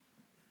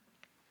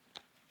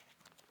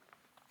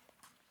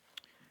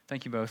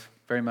Thank you both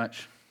very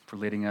much for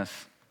leading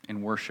us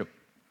in worship.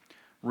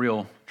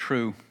 Real,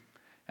 true,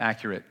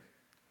 accurate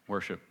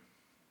worship.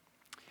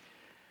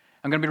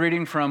 I'm going to be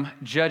reading from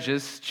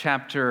Judges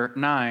chapter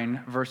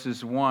 9,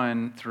 verses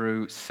 1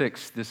 through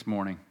 6 this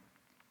morning.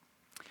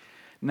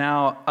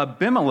 Now,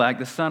 Abimelech,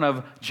 the son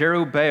of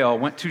Jerubbaal,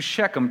 went to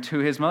Shechem to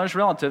his mother's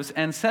relatives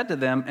and said to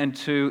them and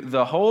to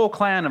the whole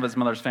clan of his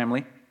mother's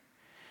family,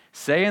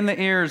 "Say in the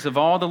ears of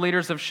all the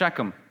leaders of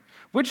Shechem,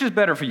 which is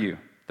better for you,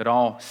 that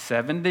all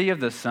 70 of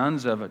the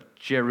sons of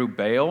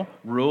Jerubbaal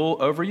rule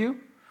over you,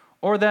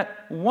 or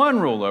that one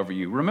rule over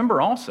you?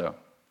 Remember also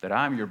that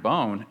I am your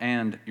bone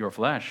and your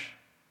flesh."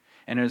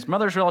 And his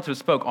mother's relatives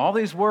spoke all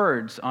these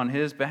words on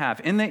his behalf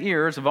in the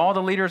ears of all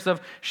the leaders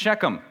of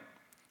Shechem,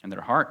 and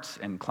their hearts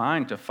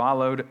inclined to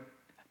follow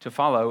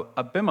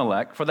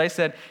Abimelech, for they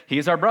said, "He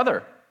is our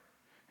brother."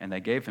 And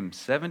they gave him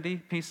 70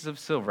 pieces of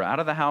silver out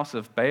of the house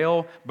of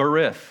Baal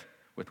Berith,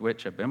 with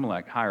which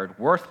Abimelech hired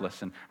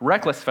worthless and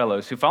reckless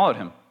fellows who followed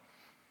him.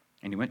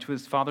 And he went to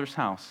his father's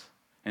house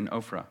in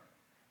Ophrah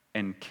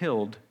and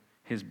killed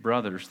his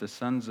brothers, the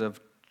sons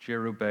of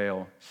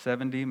Jerubbaal,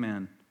 70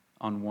 men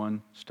on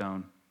one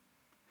stone.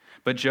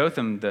 But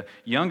Jotham, the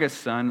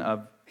youngest son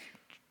of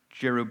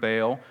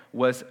Jerubbaal,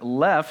 was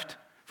left,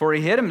 for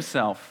he hid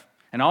himself.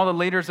 And all the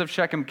leaders of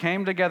Shechem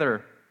came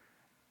together,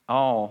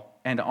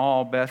 all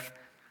Beth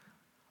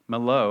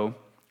Millo,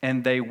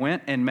 and they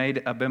went and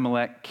made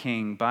Abimelech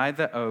king by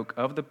the oak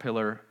of the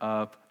pillar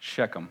of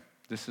Shechem.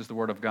 This is the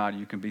word of God.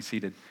 You can be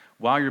seated.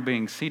 While you're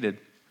being seated,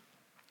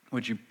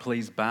 would you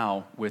please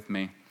bow with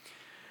me?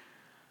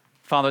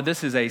 Father,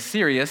 this is a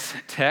serious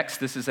text.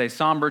 This is a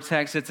somber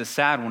text. It's a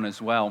sad one as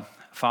well.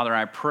 Father,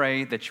 I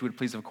pray that you would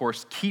please, of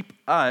course, keep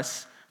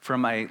us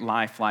from a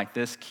life like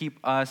this. Keep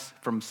us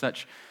from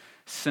such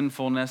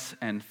sinfulness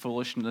and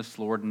foolishness,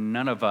 Lord.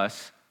 None of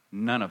us,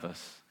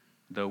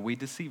 though we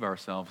deceive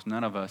ourselves,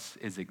 none of us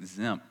is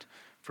exempt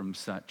from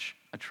such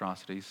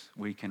atrocities.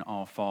 We can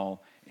all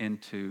fall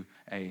into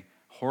a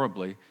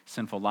horribly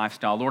sinful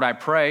lifestyle. Lord, I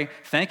pray,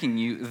 thanking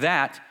you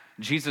that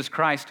Jesus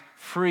Christ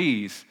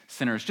frees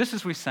sinners, just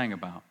as we sang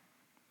about.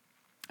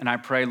 And I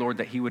pray, Lord,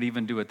 that he would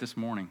even do it this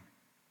morning.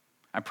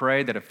 I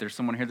pray that if there's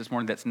someone here this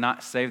morning that's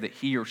not saved, that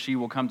he or she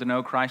will come to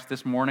know Christ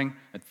this morning,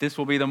 that this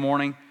will be the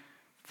morning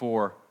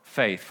for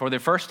faith, for the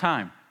first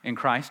time in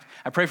Christ.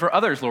 I pray for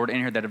others, Lord, in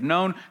here that have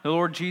known the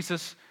Lord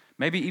Jesus,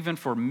 maybe even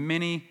for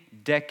many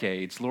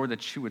decades, Lord,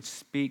 that you would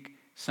speak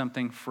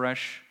something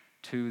fresh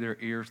to their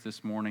ears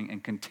this morning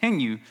and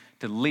continue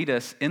to lead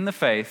us in the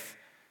faith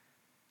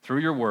through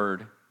your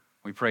word.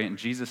 We pray in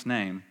Jesus'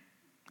 name,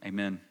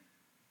 amen.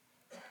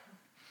 Well,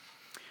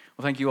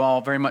 thank you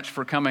all very much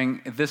for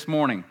coming this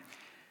morning.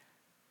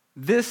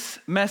 This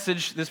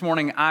message this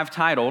morning I've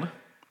titled,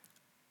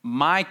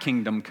 "My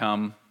Kingdom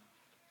Come,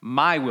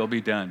 My Will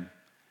Be Done."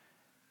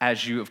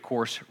 As you, of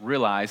course,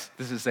 realize,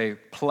 this is a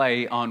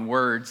play on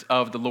words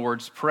of the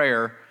Lord's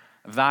Prayer,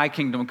 "Thy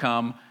kingdom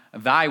come,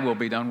 thy will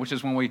be done," which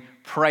is when we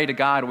pray to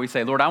God, we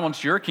say, "Lord, I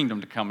want your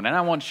kingdom to come, and I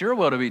want your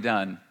will to be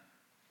done."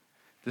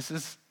 This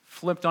is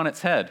flipped on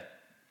its head.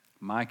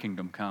 My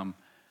kingdom come,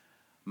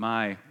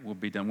 my will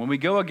be done. When we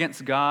go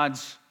against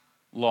God's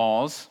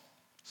laws,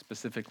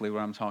 specifically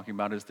what I'm talking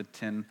about is the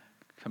 10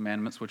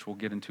 Commandments, which we'll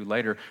get into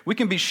later, we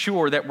can be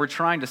sure that we're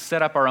trying to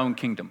set up our own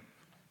kingdom.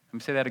 Let me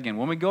say that again.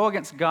 When we go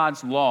against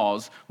God's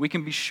laws, we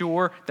can be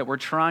sure that we're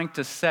trying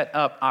to set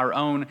up our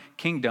own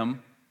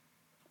kingdom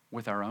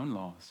with our own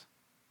laws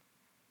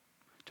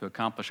to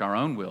accomplish our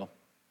own will.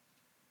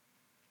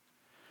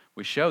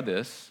 We show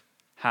this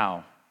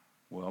how?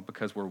 Well,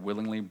 because we're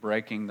willingly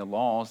breaking the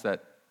laws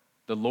that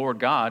the Lord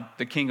God,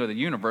 the King of the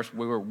universe,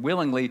 we were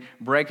willingly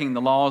breaking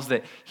the laws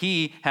that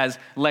he has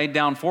laid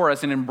down for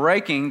us. And in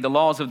breaking the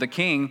laws of the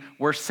King,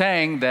 we're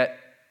saying that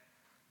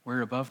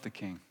we're above the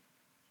King.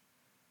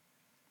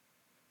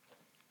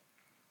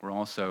 We're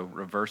also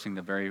reversing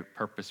the very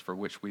purpose for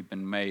which we've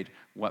been made.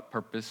 What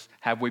purpose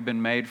have we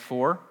been made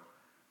for?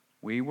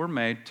 We were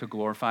made to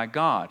glorify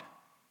God,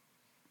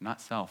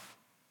 not self.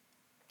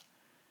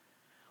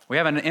 We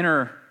have an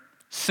inner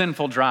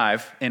sinful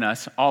drive in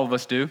us, all of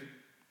us do,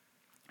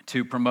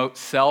 to promote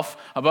self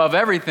above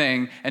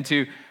everything and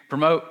to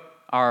promote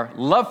our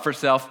love for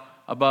self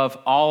above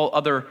all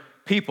other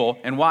people.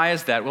 And why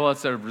is that? Well,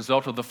 it's a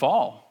result of the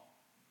fall.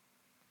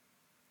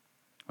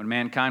 When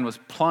mankind was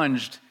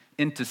plunged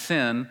into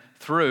sin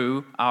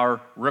through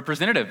our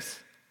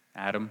representatives,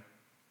 Adam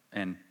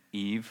and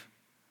Eve.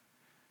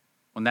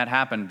 When that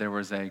happened, there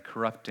was a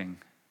corrupting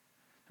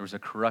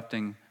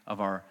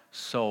of our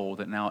soul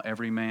that now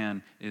every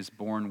man is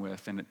born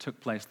with, and it took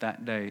place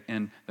that day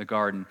in the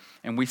garden.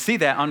 And we see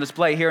that on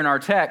display here in our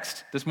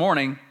text this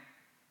morning,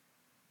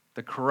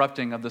 the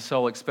corrupting of the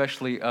soul,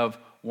 especially of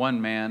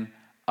one man,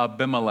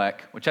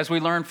 Abimelech, which, as we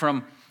learned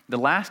from the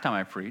last time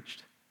I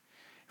preached,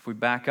 if we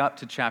back up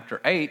to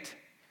chapter 8,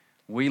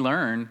 we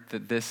learn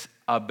that this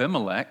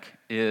Abimelech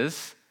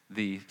is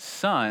the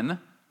son,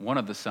 one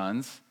of the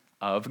sons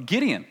of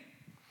Gideon.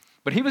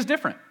 But he was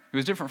different. He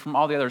was different from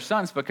all the other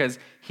sons because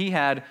he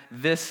had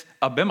this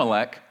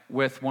Abimelech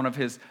with one of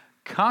his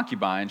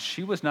concubine,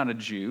 she was not a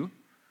Jew.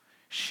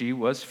 She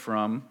was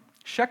from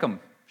Shechem.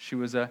 She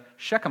was a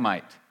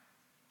Shechemite.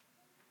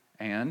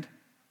 And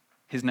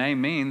his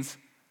name means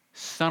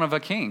son of a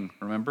king,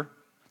 remember?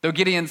 Though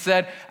Gideon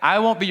said, I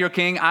won't be your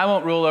king, I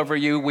won't rule over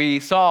you, we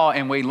saw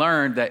and we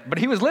learned that, but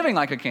he was living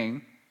like a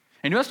king.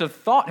 And he must have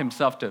thought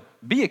himself to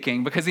be a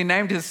king because he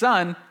named his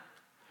son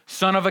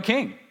of a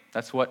king.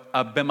 That's what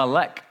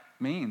Abimelech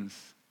means.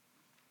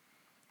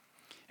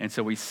 And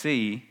so we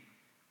see,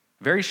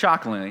 very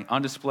shockingly,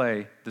 on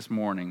display this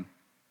morning,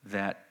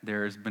 that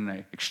there has been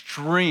an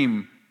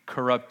extreme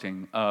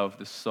corrupting of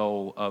the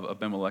soul of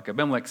Abimelech.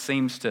 Abimelech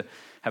seems to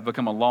have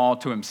become a law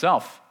to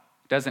himself,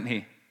 doesn't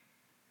he?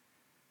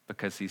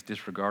 Because he's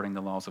disregarding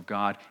the laws of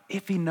God,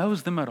 if he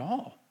knows them at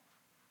all.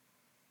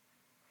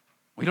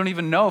 We don't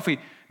even know if he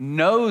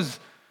knows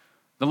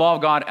the law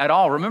of God at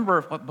all.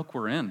 Remember what book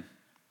we're in.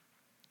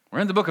 We're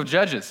in the book of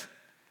Judges,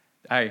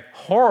 a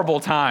horrible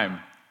time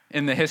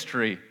in the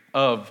history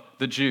of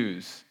the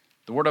Jews.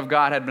 The word of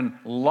God had been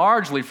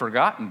largely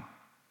forgotten.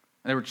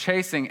 They were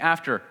chasing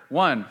after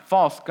one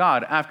false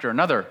god after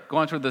another,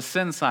 going through the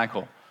sin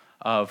cycle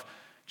of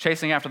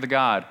chasing after the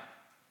God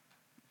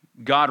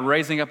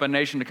raising up a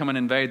nation to come and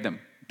invade them,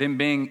 them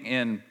being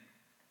in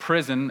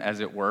prison, as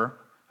it were,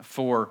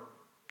 for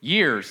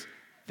years.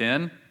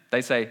 Then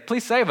they say,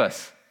 please save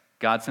us.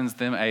 God sends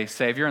them a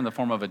savior in the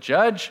form of a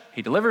judge.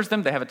 He delivers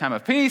them. They have a time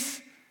of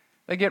peace.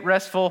 They get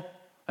restful,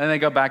 and they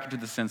go back into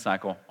the sin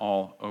cycle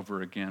all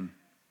over again.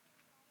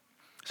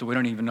 So we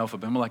don't even know if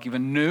Abimelech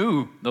even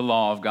knew the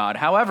law of God.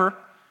 However,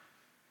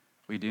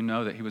 we do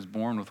know that he was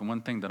born with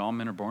one thing that all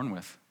men are born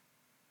with.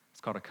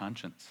 It's called a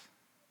conscience.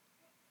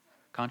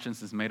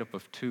 Conscience is made up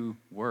of two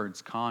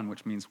words, con,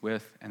 which means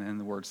with, and then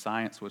the word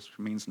science, which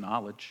means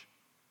knowledge.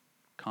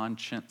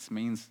 Conscience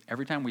means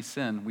every time we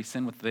sin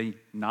with the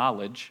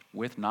knowledge,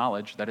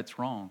 that it's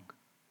wrong.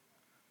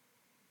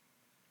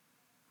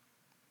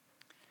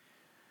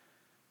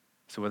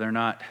 So whether or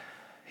not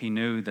he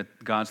knew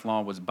that God's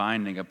law was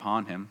binding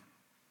upon him,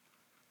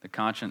 the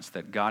conscience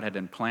that God had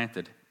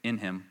implanted in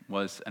him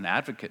was an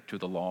advocate to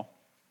the law.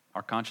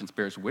 Our conscience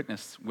bears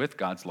witness with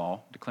God's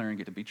law, declaring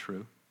it to be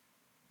true,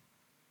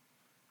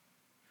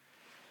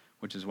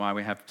 which is why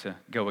we have to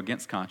go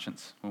against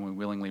conscience when we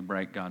willingly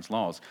break God's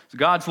laws. So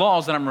God's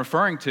laws that I'm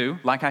referring to,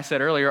 like I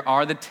said earlier,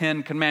 are the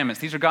 10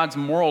 Commandments. These are God's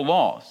moral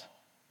laws.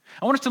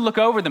 I want us to look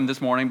over them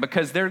this morning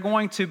because they're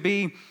going to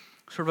be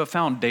sort of a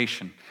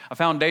foundation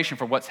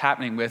for what's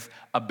happening with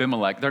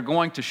Abimelech. They're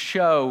going to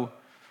show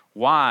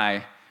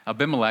why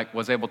Abimelech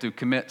was able to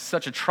commit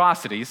such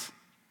atrocities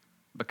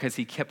because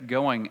he kept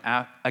going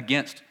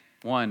against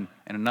one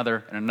and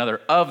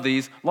another of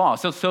these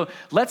laws. So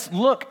let's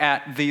look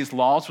at these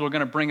laws. We're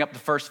going to bring up the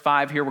first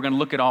 5 here. We're going to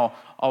look at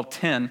all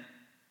 10.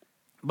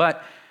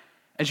 But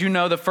as you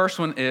know, the first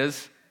one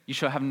is, you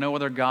shall have no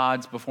other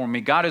gods before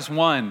me. God is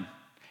one.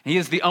 He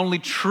is the only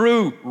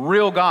true,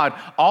 real God.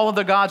 All of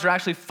the gods are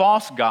actually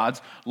false gods,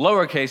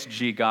 lowercase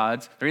g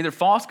gods. They're either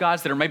false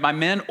gods that are made by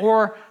men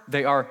or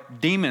they are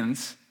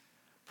demons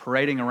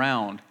parading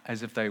around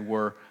as if they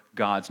were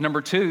gods.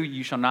 Number 2,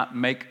 you shall not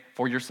make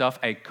for yourself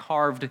a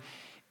carved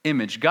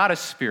image. God is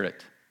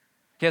spirit.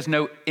 He has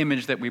no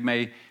image that we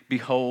may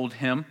behold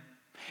him.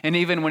 And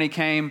even when he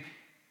came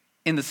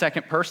in the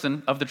second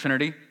person of the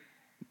Trinity,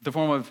 the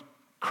form of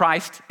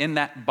Christ in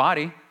that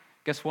body,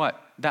 guess what?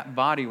 That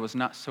body was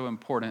not so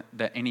important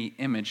that any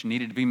image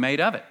needed to be made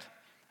of it.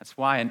 That's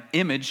why an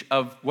image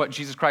of what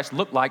Jesus Christ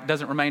looked like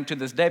doesn't remain to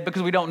this day,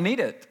 because we don't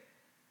need it.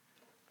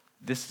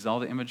 This is all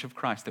the image of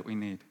Christ that we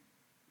need,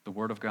 the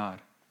Word of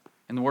God.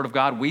 In the Word of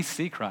God, we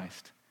see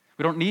Christ.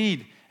 We don't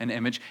need an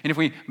image. And if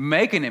we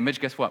make an image,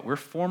 guess what? We're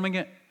forming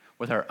it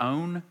with our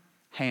own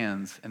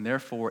hands, and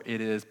therefore it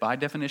is, by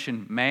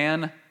definition,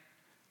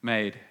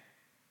 man-made.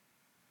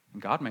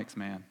 And God makes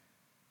man.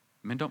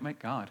 Men don't make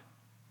God.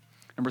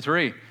 Number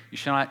 3, you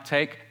shall not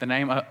take the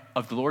name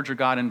of the Lord your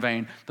God in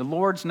vain. The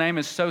Lord's name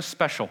is so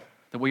special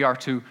that we are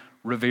to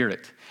revere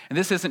it. And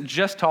this isn't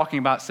just talking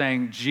about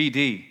saying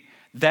GD.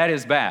 That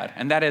is bad.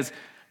 And that is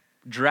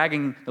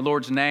dragging the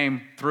Lord's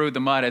name through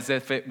the mud as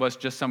if it was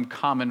just some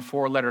common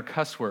 4-letter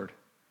cuss word.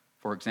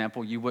 For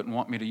example, you wouldn't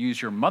want me to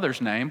use your mother's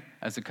name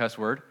as a cuss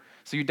word,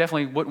 so you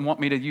definitely wouldn't want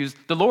me to use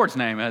the Lord's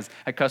name as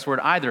a cuss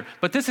word either.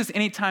 But this is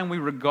any time we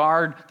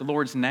regard the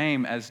Lord's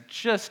name as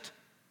just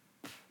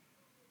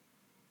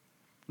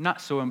not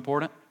so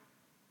important,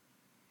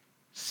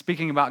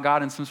 speaking about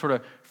God in some sort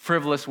of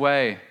frivolous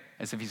way,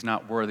 as if he's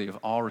not worthy of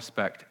all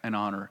respect and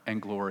honor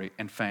and glory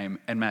and fame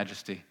and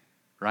majesty,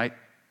 right?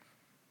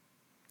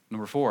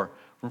 Number 4,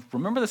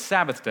 remember the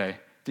Sabbath day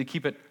to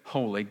keep it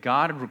holy.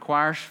 God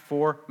requires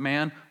for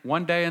man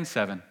 1 day in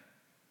 7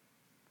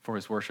 for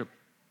his worship,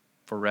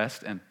 for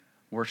rest, and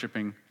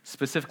worshiping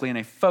specifically in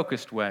a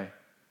focused way,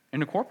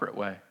 in a corporate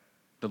way,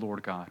 the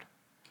Lord God.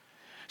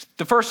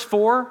 The first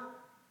 4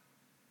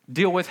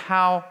 deal with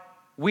how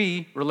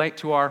we relate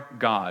to our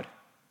God.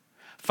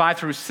 5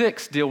 through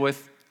 6 deal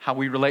with how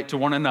we relate to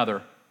one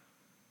another.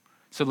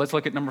 So let's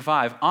look at number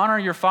 5. Honor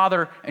your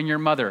father and your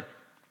mother.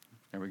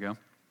 There we go.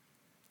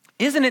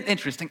 Isn't it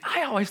interesting?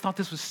 I always thought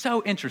this was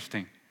so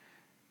interesting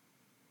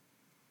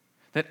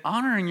that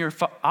honor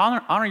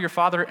your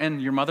father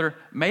and your mother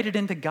made it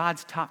into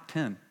God's top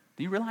 10.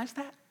 Do you realize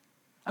that?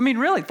 I mean,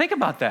 really, think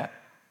about that.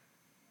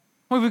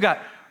 Well, we've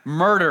got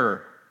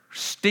murder,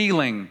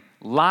 stealing,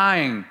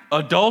 lying,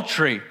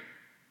 adultery.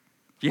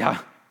 Yeah,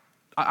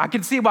 I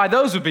can see why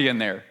those would be in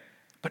there.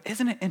 But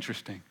isn't it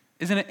interesting?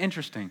 Isn't it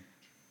interesting?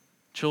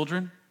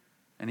 Children,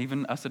 and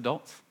even us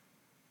adults,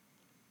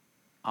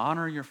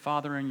 honor your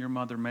father and your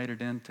mother made it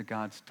into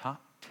God's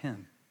top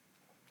 10.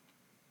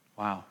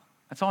 Wow.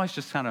 That's always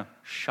just kind of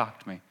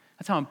shocked me.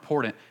 That's how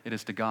important it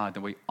is to God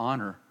that we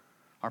honor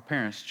our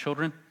parents.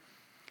 Children,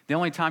 the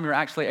only time you're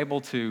actually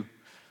able to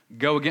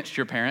go against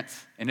your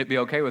parents and it be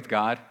okay with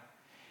God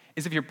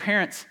is if your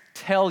parents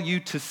tell you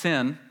to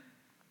sin,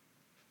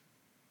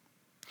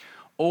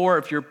 or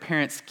if your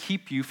parents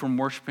keep you from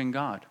worshiping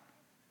God.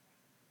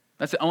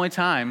 That's the only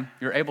time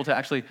you're able to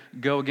actually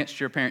go against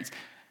your parents.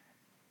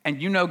 And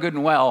you know good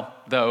and well,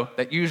 though,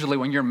 that usually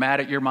when you're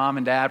mad at your mom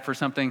and dad for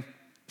something,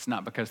 it's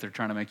not because they're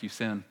trying to make you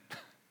sin.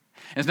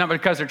 It's not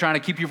because they're trying to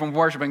keep you from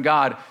worshiping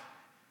God.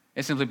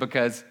 It's simply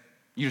because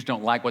you just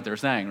don't like what they're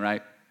saying,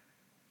 right?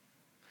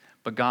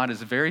 But God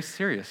is very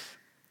serious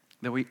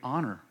that we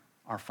honor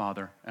our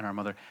father and our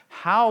mother.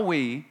 How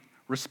we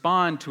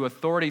respond to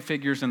authority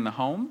figures in the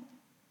home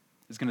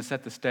is going to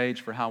set the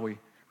stage for how we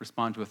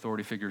respond to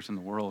authority figures in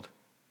the world.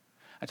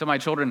 I tell my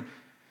children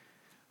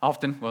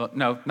often, well,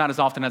 no, not as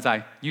often as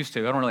I used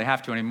to. I don't really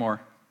have to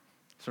anymore.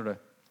 Sort of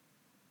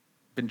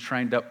been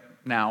trained up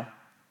now.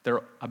 They're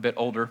a bit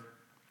older.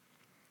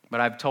 But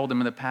I've told them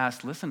in the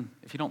past, listen,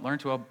 if you don't learn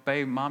to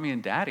obey mommy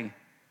and daddy,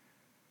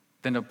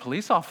 then a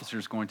police officer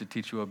is going to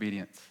teach you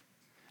obedience.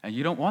 And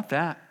you don't want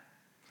that.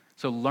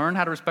 So learn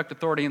how to respect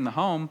authority in the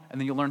home,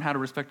 and then you'll learn how to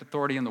respect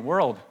authority in the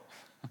world.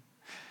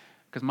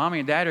 Because mommy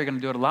and daddy are going to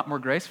do it a lot more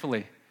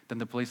gracefully than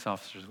the police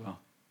officers will.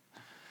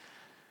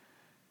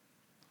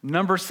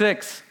 Number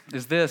 6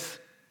 is this,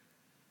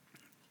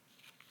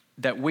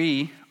 that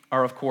we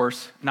are, of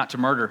course, not to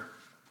murder.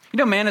 You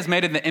know, man is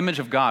made in the image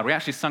of God. We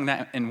actually sung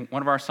that in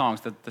one of our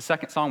songs. The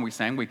second song we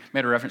sang, we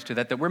made a reference to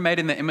that we're made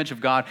in the image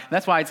of God. And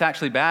that's why it's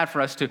actually bad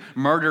for us to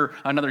murder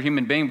another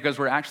human being, because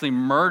we're actually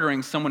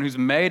murdering someone who's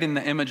made in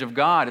the image of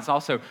God. It's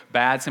also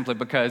bad simply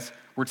because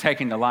we're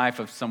taking the life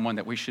of someone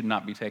that we should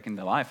not be taking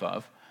the life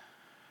of.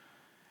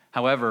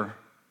 However,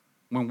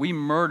 when we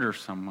murder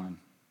someone,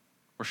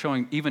 we're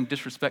showing even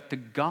disrespect to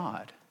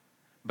God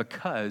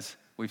because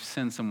we've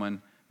sinned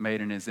someone made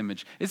in his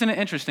image. Isn't it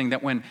interesting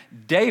that when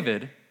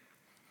David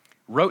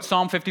wrote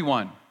Psalm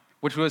 51,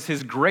 which was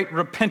his great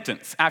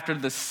repentance after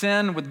the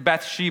sin with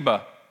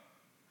Bathsheba,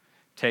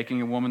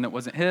 taking a woman that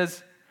wasn't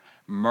his,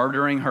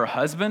 murdering her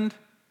husband?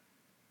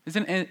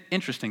 Isn't it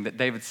interesting that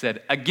David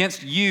said,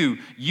 against you,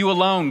 you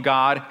alone,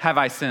 God, have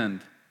I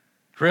sinned?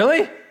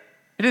 Really?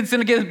 He didn't sin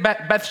against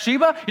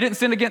Bathsheba? He didn't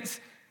sin against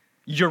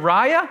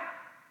Uriah?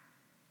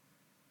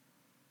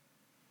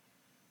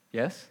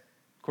 Yes,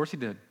 of course he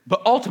did.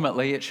 But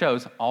ultimately, it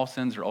shows all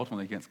sins are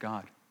ultimately against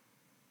God.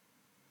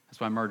 That's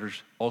why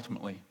murder's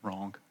ultimately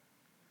wrong.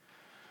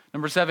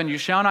 Number 7, you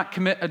shall not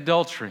commit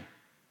adultery.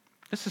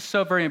 This is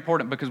so very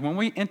important because when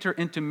we enter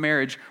into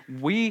marriage,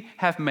 we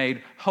have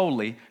made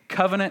holy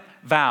covenant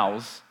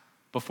vows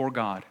before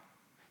God,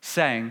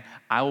 saying,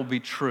 I will be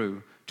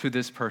true to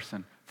this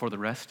person for the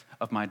rest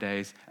of my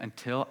days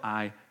until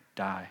I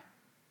die.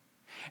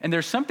 And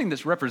there's something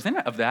that's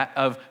representative of that,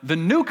 of the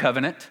new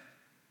covenant,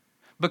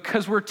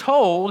 because we're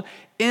told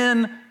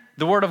in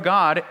the Word of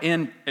God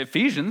in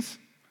Ephesians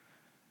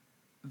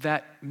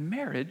that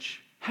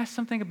marriage has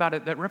something about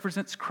it that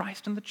represents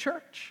Christ and the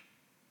church.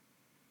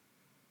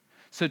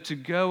 So to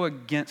go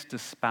against a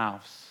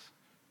spouse,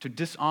 to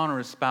dishonor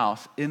a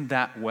spouse in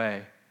that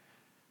way,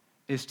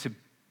 is to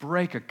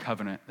break a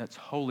covenant that's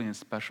holy and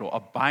special,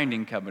 a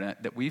binding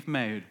covenant that we've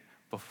made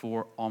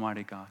before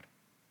Almighty God.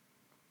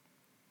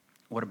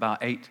 What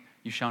about 8?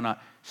 You shall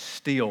not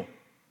steal.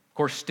 Of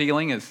course,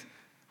 stealing is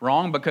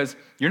wrong because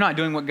you're not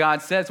doing what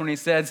God says when he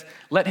says,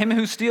 let him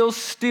who steals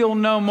steal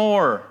no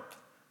more.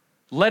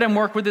 Let him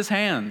work with his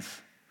hands.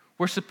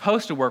 We're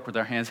supposed to work with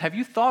our hands. Have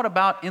you thought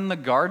about in the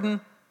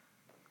garden,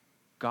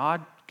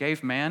 God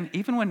gave man,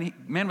 even when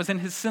man was in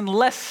his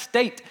sinless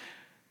state,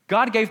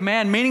 God gave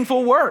man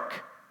meaningful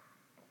work.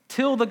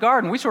 Till the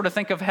garden. We sort of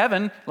think of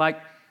heaven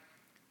like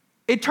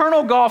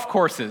eternal golf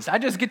courses. I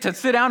just get to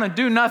sit down and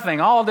do nothing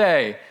all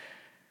day.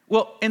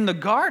 Well, in the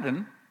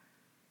garden,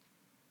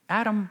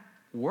 Adam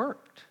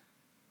worked,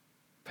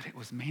 but it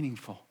was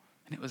meaningful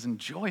and it was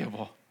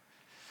enjoyable.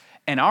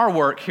 And our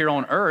work here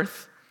on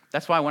earth,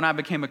 that's why when I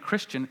became a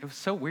Christian, it was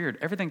so weird.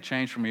 Everything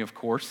changed for me, of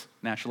course,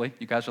 naturally.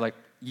 You guys are like,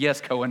 yes,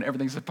 Cohen,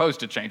 everything's supposed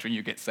to change when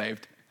you get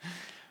saved.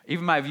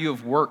 Even my view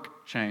of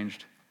work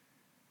changed.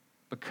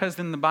 Because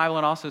in the Bible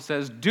it also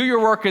says, do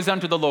your work as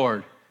unto the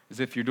Lord, as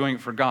if you're doing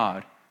it for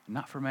God,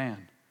 not for man.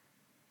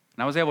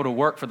 And I was able to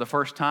work for the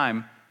first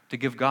time to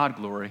give God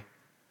glory,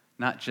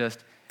 not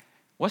just,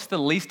 what's the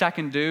least I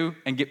can do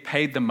and get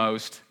paid the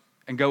most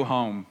and go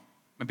home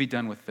and be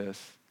done with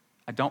this?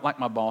 I don't like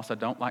my boss. I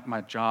don't like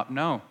my job.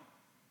 No.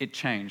 it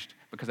changed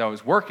because I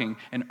was working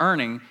and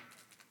earning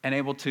and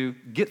able to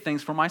get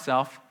things for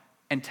myself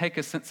and take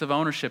a sense of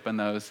ownership in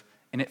those,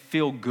 and it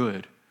feel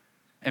good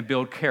and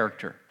build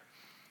character.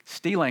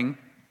 Stealing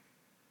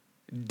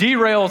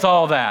derails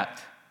all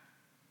that.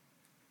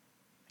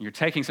 You're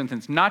taking something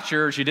that's not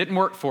yours, you didn't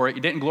work for it,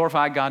 you didn't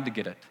glorify God to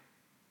get it.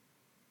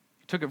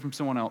 You took it from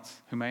someone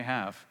else who may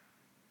have.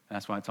 And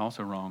that's why it's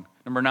also wrong.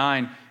 Number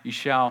 9, you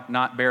shall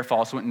not bear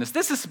false witness.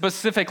 This is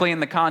specifically in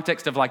the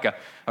context of like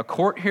a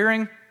court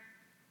hearing,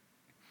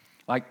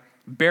 like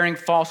bearing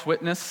false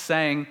witness,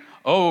 saying,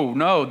 oh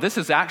no, this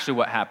is actually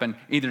what happened,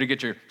 either to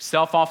get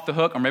yourself off the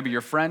hook or maybe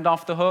your friend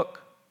off the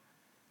hook.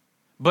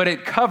 But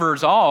it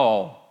covers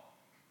all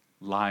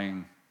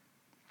lying.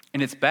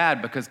 And it's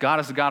bad because God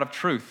is a God of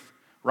truth,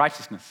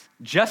 righteousness,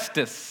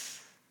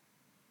 justice.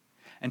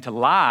 And to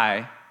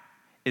lie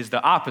is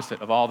the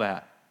opposite of all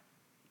that.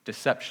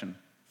 Deception,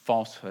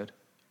 falsehood,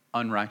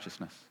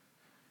 unrighteousness.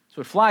 So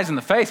it flies in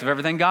the face of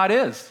everything God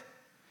is.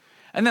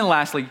 And then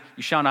lastly,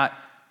 you shall not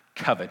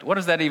covet. What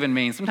does that even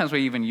mean? Sometimes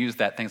we even use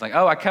that, things like,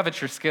 oh, I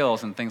covet your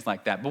skills and things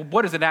like that. But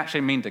what does it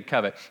actually mean to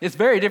covet? It's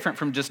very different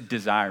from just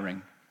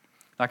desiring.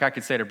 Like I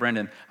could say to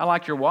Brendan, I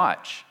like your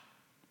watch.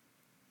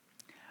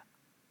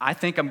 I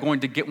think I'm going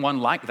to get one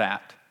like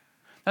that.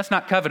 That's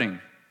not coveting.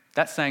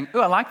 That's saying,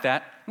 oh, I like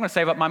that. I'm going to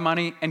save up my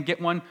money and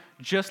get one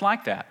just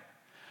like that.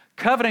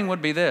 Coveting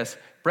would be this: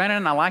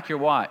 Brandon, I like your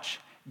watch.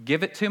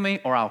 Give it to me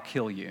or I'll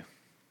kill you.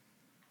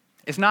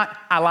 It's not,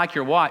 I like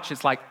your watch.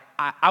 It's like,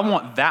 I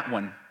want that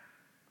one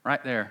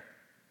right there.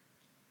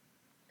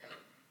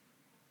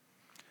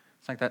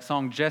 It's like that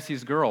song,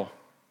 Jesse's Girl.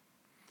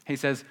 He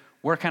says,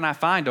 where can I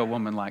find a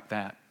woman like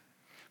that?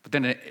 But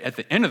then at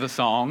the end of the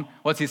song,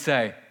 what's he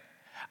say?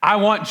 I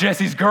want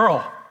Jesse's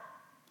girl.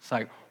 It's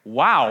like,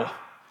 wow,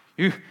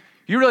 you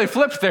really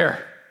flipped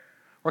there.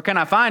 Where can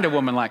I find a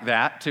woman like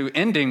that? To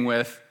ending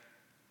with,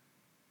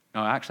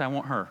 no, actually, I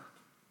want her.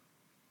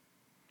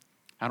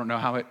 I don't know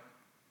how it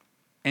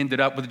ended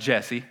up with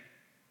Jesse.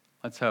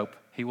 Let's hope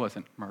he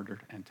wasn't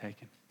murdered and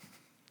taken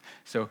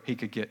so he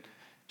could get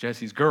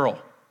Jesse's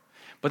girl.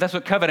 But that's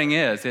what coveting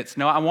is. It's,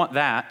 no, I want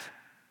that,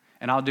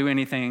 and I'll do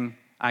anything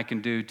I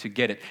can do to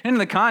get it. And in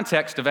the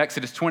context of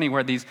Exodus 20,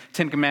 where these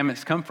 10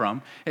 commandments come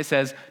from, it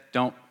says,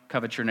 don't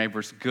covet your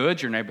neighbor's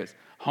goods, your neighbor's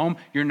home,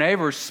 your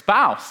neighbor's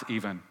spouse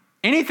even.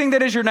 Anything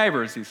that is your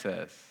neighbor's, he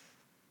says.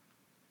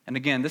 And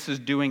again, this is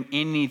doing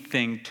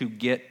anything to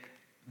get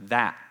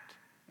that.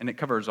 And it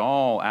covers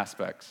all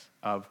aspects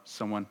of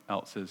someone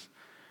else's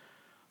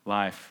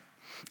life.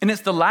 And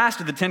it's the last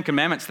of the 10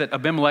 commandments that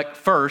Abimelech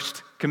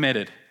first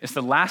committed. It's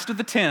the last of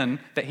the 10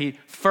 that he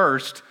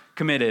first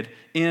committed.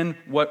 In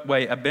what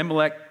way?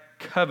 Abimelech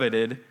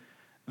coveted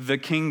the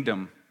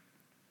kingdom.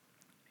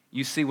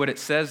 You see what it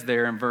says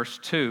there in verse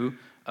 2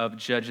 of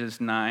Judges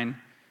 9.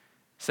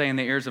 Say in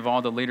the ears of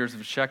all the leaders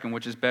of Shechem,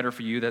 which is better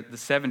for you, that the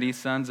 70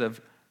 sons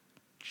of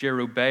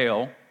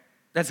Jerubbaal,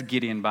 that's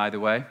Gideon, by the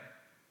way.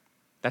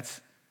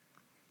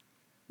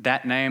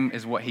 That name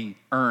is what he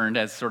earned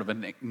as sort of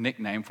a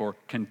nickname for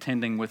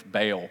contending with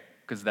Baal,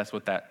 because that's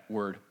what that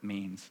word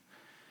means.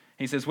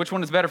 He says, which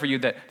one is better for you,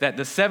 that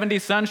the 70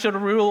 sons should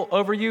rule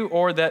over you,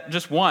 or that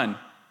just one,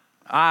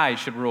 I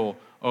should rule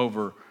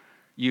over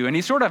you? And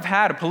he sort of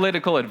had a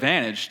political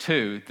advantage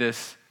too,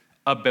 this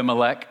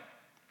Abimelech,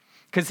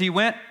 because he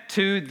went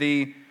to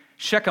the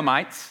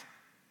Shechemites.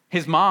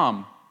 His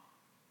mom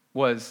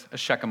was a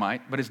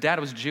Shechemite, but his dad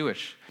was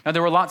Jewish. Now,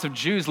 there were lots of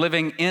Jews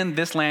living in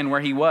this land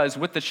where he was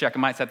with the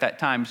Shechemites at that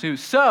time too.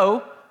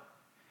 So,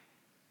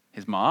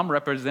 his mom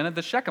represented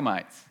the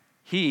Shechemites.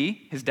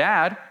 His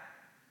dad,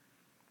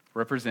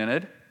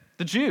 represented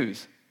the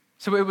Jews.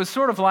 So it was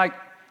sort of like,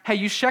 hey,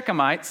 you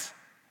Shechemites,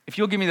 if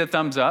you'll give me the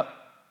thumbs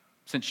up,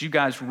 since you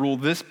guys rule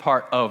this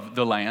part of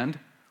the land,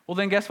 well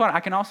then guess what?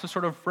 I can also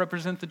sort of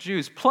represent the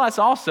Jews. Plus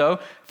also,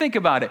 think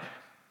about it.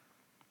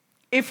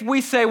 If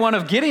we say one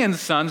of Gideon's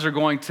sons are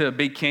going to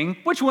be king,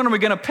 which one are we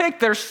going to pick?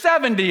 There's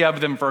 70 of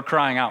them, for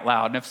crying out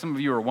loud. And if some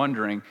of you are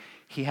wondering,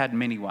 he had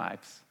many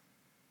wives.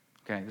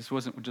 Okay, this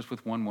wasn't just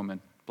with one woman,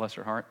 bless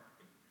her heart.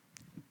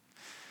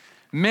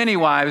 Many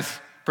wives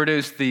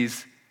produced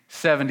these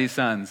 70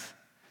 sons.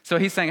 So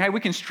he's saying, hey,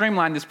 we can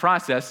streamline this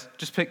process.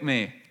 Just pick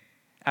me.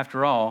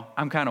 After all,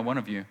 I'm kind of one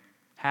of you.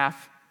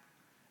 Half.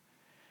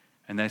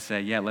 And they say,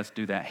 yeah, let's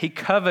do that. He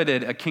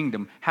coveted a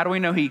kingdom. How do we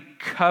know he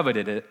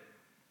coveted it?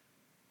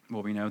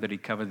 Well, we know that he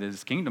coveted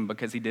his kingdom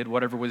because he did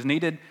whatever was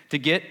needed to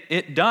get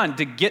it done,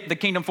 to get the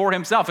kingdom for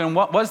himself. And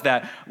what was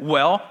that?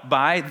 Well,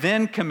 by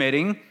then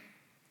breaking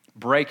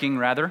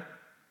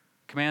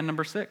command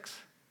number 6,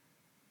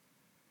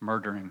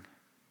 murdering.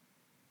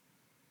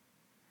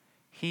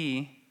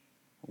 He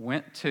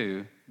went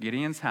to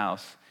Gideon's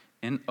house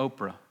in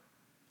Ophrah,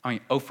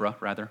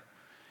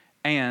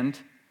 and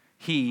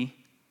he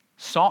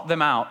sought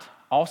them out,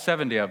 all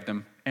 70 of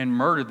them, and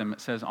murdered them,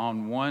 it says,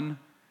 on one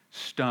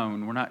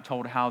stone. We're not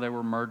told how they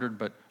were murdered,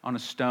 but on a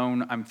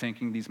stone, I'm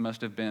thinking these must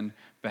have been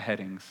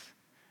beheadings.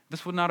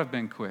 This would not have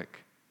been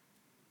quick.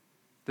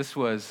 This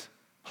was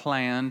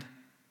planned.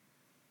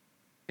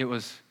 It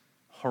was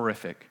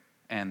horrific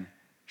and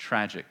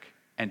tragic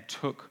and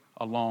took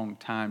a long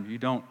time. You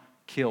don't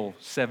kill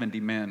 70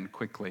 men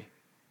quickly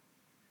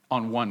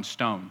on one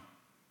stone.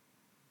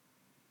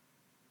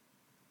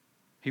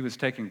 He was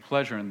taking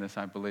pleasure in this,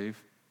 I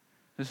believe.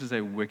 This is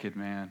a wicked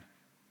man,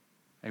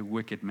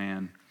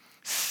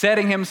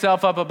 setting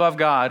himself up above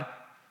God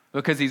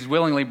because he's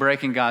willingly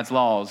breaking God's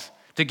laws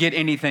to get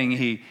anything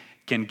he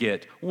can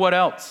get. What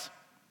else?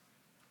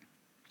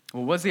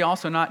 Well, was he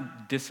also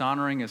not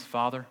dishonoring his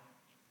father?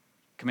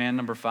 Command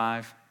number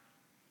 5.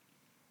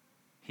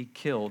 He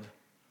killed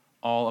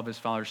all of his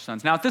father's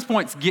sons. Now, at this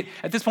point,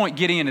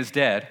 Gideon is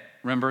dead.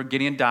 Remember,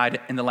 Gideon died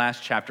in the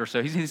last chapter,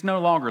 so he's no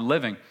longer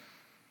living.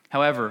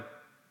 However,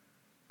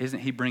 isn't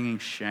he bringing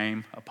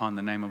shame upon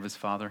the name of his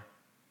father?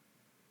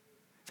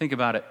 Think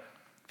about it.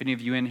 If any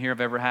of you in here have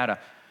ever had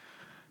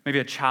maybe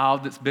a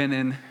child that's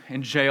been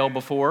in jail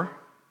before,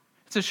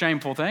 it's a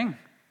shameful thing.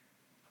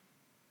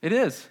 It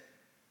is.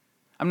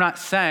 I'm not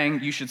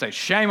saying you should say,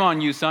 shame on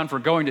you, son, for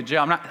going to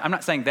jail. I'm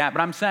not saying that, but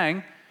I'm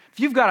saying if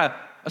you've got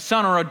a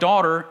son or a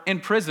daughter in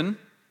prison,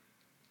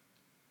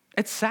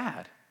 it's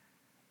sad.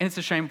 And it's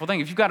a shameful thing.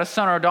 If you've got a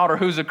son or a daughter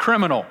who's a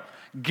criminal,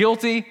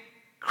 guilty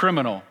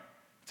criminal,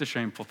 it's a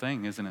shameful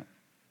thing, isn't it?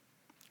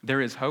 There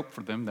is hope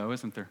for them, though,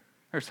 isn't there?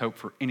 There's hope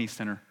for any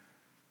sinner.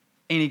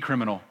 Any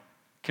criminal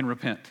can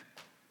repent.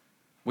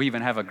 We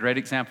even have a great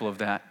example of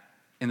that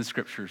in the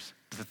scriptures.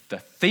 The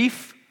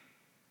thief,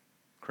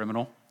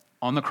 criminal,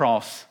 on the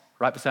cross,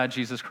 right beside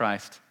Jesus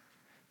Christ.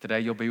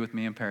 Today you'll be with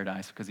me in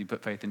paradise because he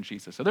put faith in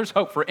Jesus. So there's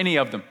hope for any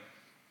of them.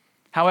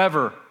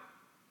 However,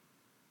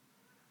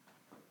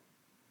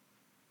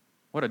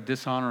 what a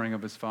dishonoring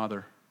of his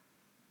father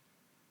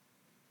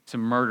to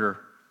murder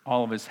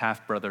all of his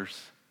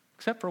half-brothers,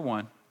 except for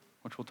one,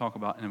 which we'll talk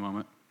about in a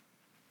moment.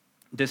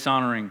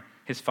 Dishonoring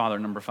his father,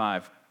 number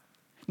 5.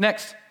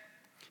 Next,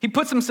 he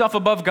puts himself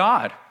above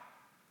God,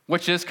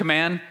 which is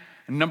command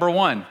number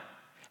 1.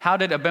 How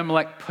did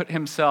Abimelech put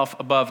himself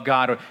above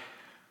God?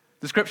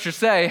 The scriptures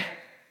say,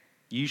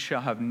 "Ye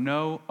shall have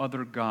no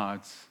other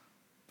gods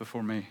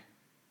before me."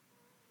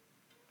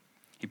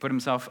 He put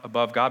himself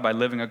above God by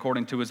living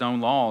according to his own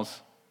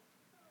laws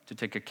to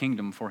take a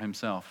kingdom for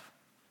himself.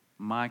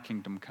 My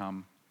kingdom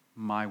come,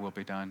 my will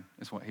be done,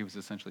 is what he was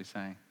essentially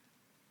saying.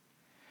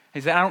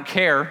 He said, I don't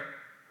care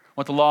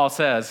what the law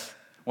says,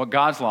 what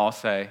God's laws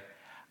say.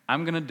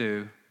 I'm going to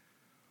do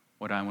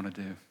what I want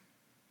to do.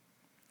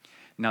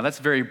 Now, that's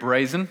very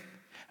brazen,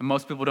 and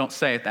most people don't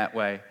say it that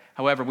way.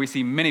 However, we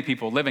see many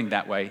people living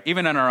that way,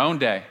 even in our own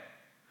day,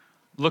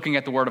 looking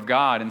at the Word of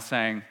God and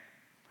saying,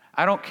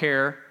 I don't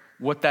care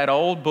what that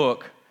old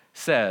book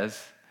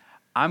says.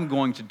 I'm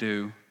going to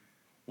do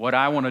what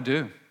I want to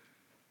do,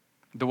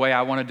 the way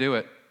I want to do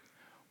it,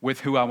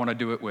 with who I want to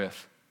do it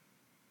with.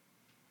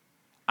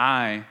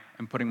 I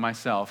am putting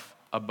myself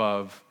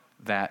above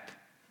that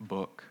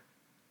book.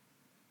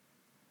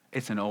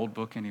 It's an old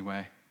book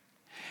anyway,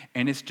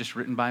 and it's just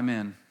written by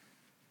men.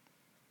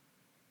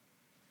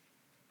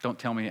 Don't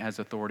tell me it has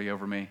authority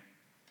over me.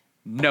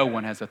 No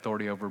one has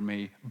authority over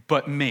me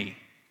but me.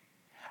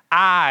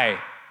 I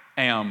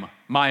am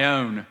my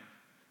own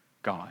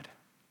God.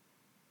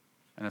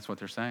 And that's what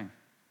they're saying.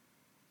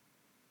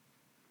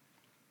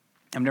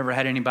 I've never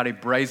had anybody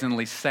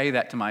brazenly say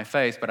that to my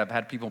face, but I've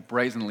had people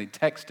brazenly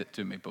text it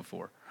to me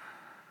before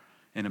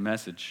in a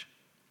message.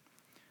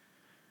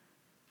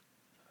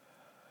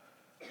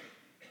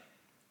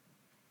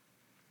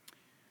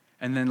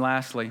 And then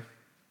lastly,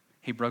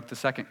 he broke the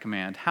second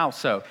command. How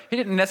so? He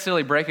didn't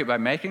necessarily break it by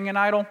making an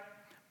idol,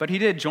 but he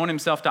did join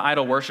himself to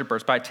idol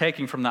worshipers by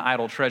taking from the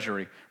idol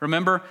treasury.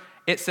 Remember,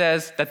 it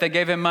says that they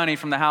gave him money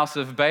from the house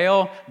of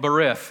Baal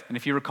Berith. And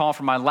if you recall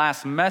from my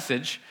last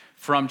message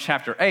from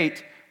chapter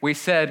 8, we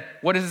said,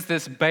 what is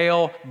this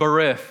Baal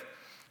Berith?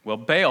 Well,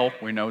 Baal,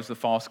 we know, is the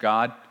false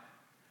god.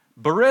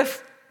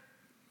 Berith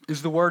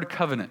is the word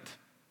covenant.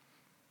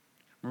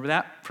 Remember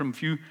that from a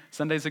few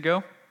Sundays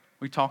ago?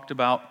 We talked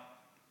about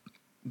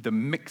the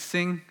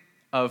mixing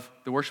of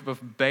the worship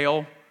of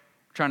Baal,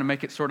 trying to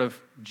make it sort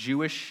of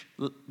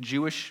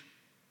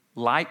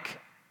Jewish-like,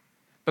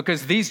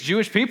 because these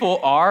Jewish people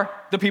are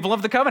the people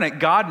of the covenant.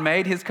 God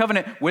made his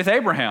covenant with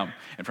Abraham,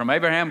 and from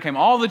Abraham came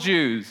all the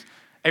Jews.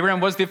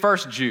 Abraham was the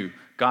first Jew.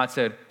 God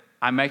said,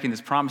 I'm making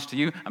this promise to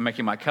you. I'm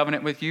making my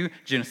covenant with you.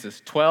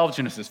 Genesis 12,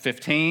 Genesis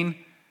 15.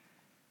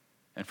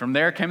 And from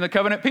there came the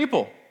covenant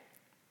people.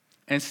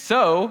 And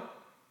so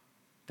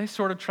they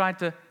sort of tried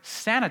to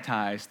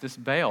sanitize this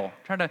Baal,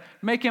 tried to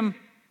make him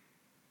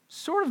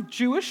sort of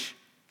Jewish.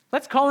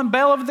 Let's call him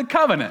Baal of the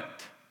covenant.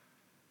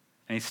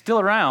 And he's still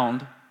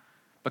around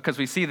because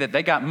we see that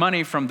they got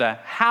money from the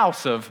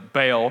house of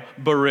Baal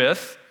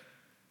Berith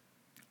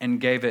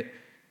and gave it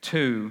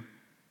to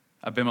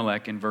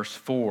Abimelech in verse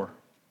 4.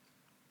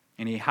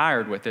 And he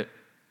hired with it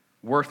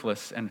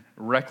worthless and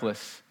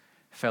reckless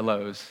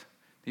fellows.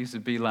 These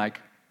would be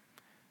like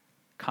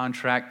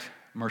contract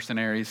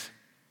mercenaries.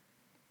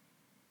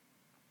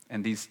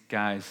 And these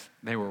guys,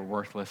 they were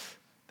worthless.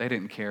 They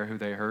didn't care who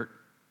they hurt.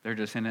 They're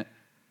just in it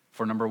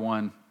for number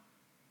 1,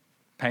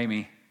 pay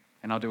me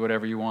and I'll do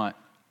whatever you want.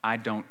 I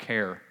don't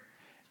care.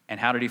 And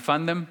how did he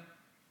fund them?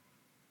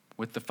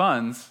 with the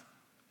funds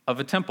of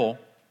a temple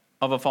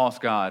of a false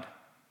god.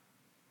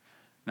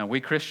 Now, we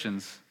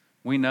Christians,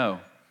 we know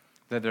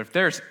that if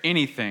there's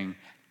anything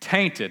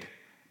tainted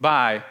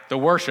by the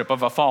worship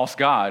of a false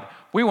god,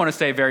 we want to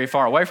stay very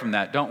far away from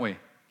that, don't we?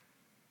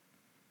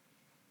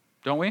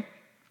 Don't we?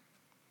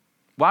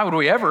 Why would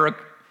we ever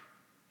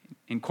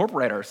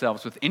incorporate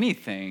ourselves with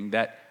anything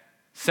that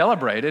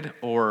celebrated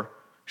or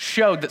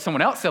showed that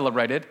someone else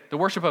celebrated the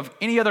worship of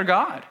any other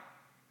god?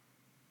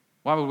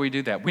 Why would we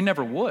do that? We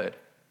never would.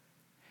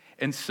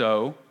 And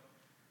so,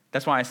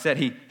 that's why I said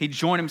he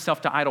joined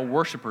himself to idol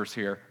worshipers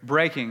here,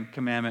 breaking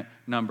commandment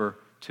number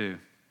 2.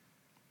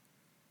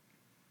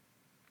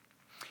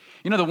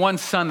 You know, the one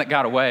son that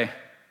got away,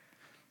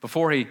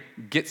 before he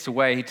gets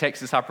away, he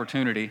takes this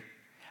opportunity.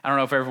 I don't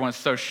know if everyone's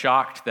so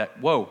shocked that,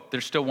 whoa,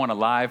 there's still one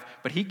alive,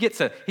 but he gets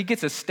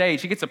a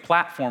stage, he gets a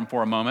platform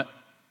for a moment,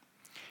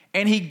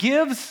 and he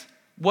gives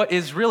what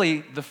is really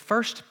the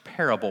first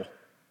parable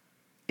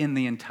in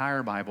the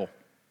entire Bible.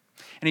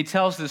 And he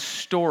tells this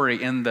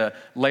story in the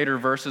later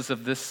verses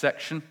of this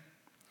section.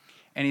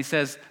 And he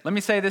says, let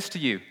me say this to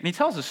you. And he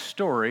tells a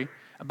story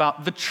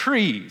about the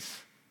trees.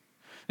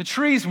 The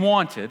trees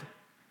wanted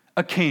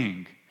a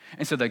king.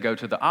 And so they go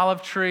to the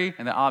olive tree,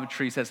 and the olive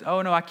tree says,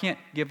 oh no, I can't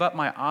give up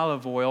my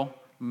olive oil,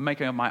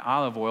 making up my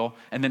olive oil,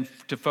 and then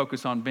to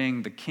focus on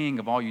being the king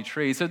of all you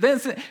trees. So then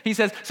he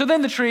says, so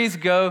then the trees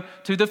go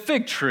to the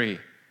fig tree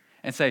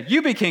and say,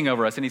 you be king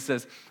over us. And he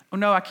says, oh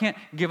no, I can't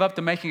give up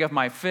the making of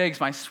my figs,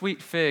 my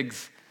sweet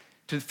figs,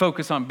 to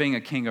focus on being a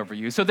king over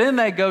you. So then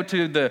they go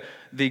to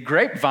the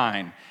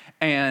grapevine,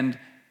 and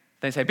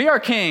they say, be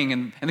our king.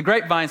 And the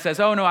grapevine says,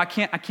 oh no, I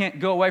can't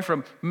go away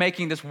from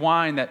making this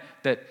wine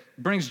that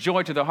brings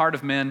joy to the heart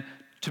of men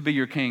to be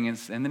your king. And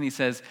then he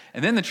says,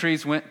 and then the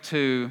trees went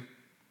to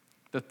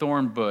the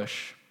thorn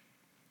bush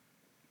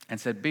and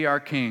said, be our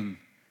king.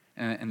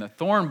 And the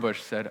thorn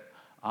bush said,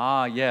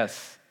 ah,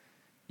 yes,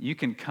 you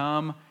can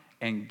come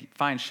and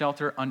find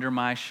shelter under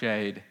my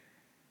shade.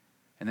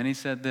 And then he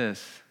said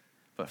this,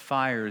 but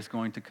fire is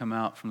going to come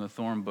out from the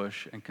thorn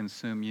bush and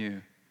consume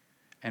you.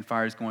 And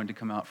fire is going to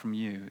come out from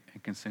you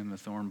and consume the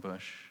thorn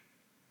bush.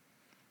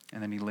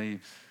 And then he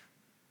leaves.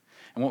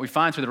 And what we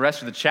find through the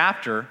rest of the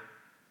chapter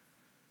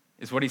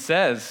is what he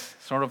says,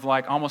 sort of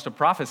like almost a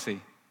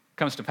prophecy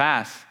comes to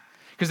pass.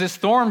 Because this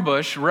thorn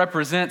bush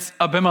represents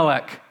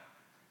Abimelech.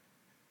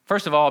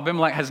 First of all,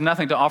 Abimelech has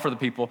nothing to offer the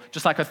people,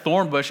 just like a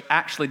thorn bush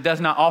actually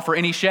does not offer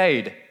any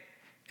shade.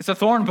 It's a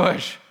thorn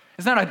bush.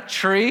 It's not a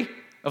tree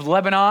of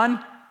Lebanon.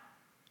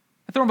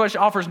 A thorn bush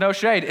offers no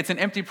shade. It's an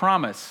empty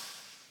promise,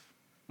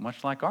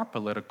 much like our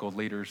political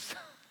leaders.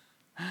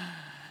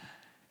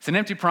 It's an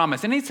empty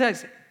promise. And he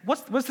says,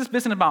 what's this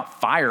business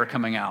about fire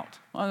coming out?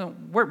 Well,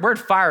 where'd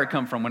fire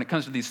come from when it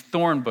comes to these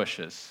thorn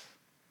bushes?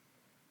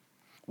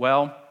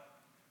 Well,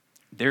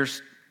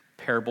 there's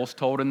parables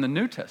told in the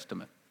New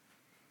Testament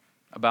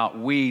about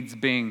weeds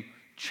being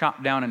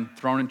chopped down and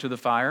thrown into the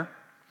fire.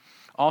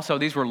 Also,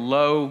 these were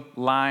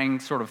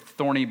low-lying, sort of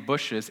thorny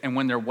bushes, and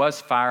when there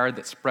was fire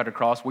that spread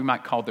across, we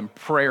might call them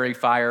prairie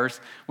fires.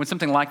 When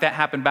something like that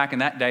happened back in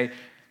that day,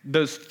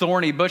 those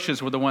thorny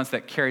bushes were the ones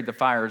that carried the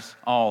fires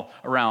all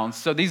around.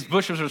 So these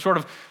bushes are sort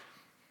of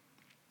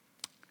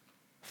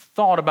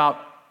thought about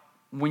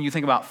when you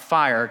think about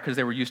fire, because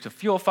they were used to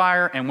fuel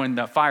fire, and when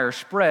the fire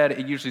spread,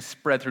 it usually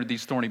spread through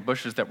these thorny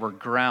bushes that were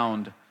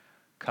ground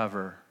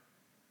cover.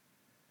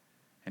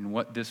 And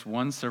what this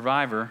one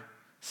survivor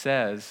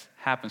says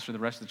happens for the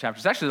rest of the chapter.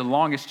 It's actually the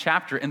longest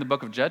chapter in the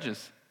book of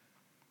Judges.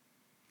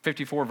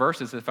 54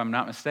 verses, if I'm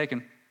not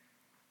mistaken.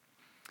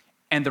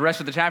 And the rest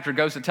of the chapter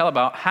goes to tell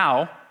about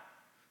how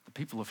the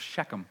people of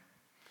Shechem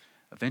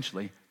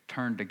eventually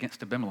turned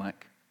against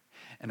Abimelech.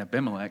 And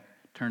Abimelech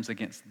turns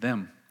against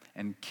them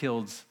and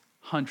kills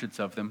hundreds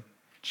of them,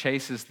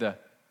 chases the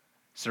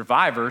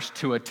survivors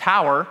to a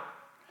tower,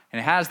 and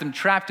has them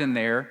trapped in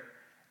there.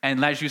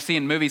 And as you see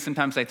in movies,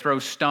 sometimes they throw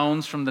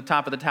stones from the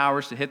top of the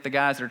towers to hit the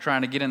guys that are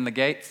trying to get in the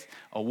gates.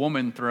 A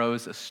woman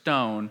throws a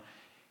stone.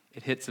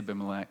 It hits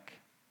Abimelech.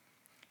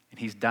 And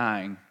he's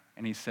dying.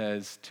 And he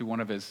says to one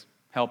of his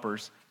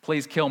helpers,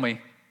 please kill me,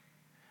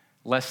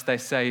 lest they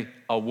say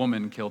a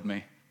woman killed me.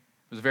 It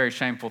was a very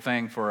shameful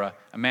thing for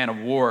a man of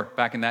war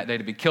back in that day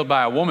to be killed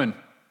by a woman.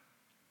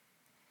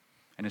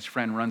 And his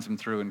friend runs him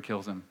through and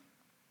kills him.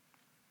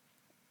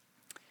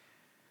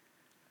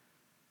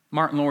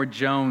 Martin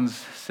Lloyd-Jones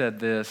said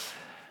this: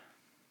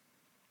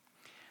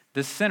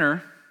 "This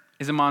sinner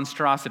is a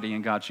monstrosity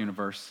in God's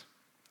universe,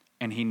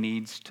 and he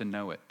needs to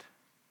know it."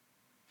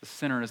 The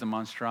sinner is a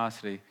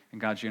monstrosity in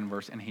God's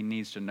universe, and he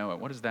needs to know it.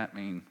 What does that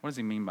mean? What does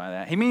he mean by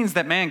that? He means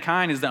that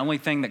mankind is the only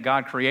thing that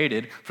God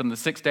created from the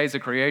 6 days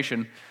of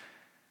creation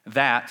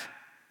that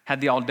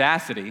had the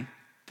audacity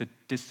to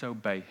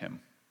disobey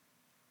him.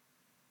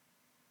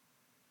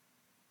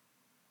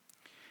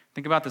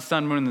 Think about the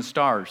sun, moon, and the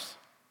stars.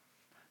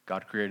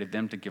 God created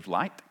them to give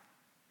light.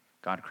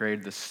 God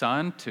created the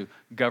sun to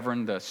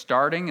govern the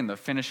starting and the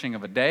finishing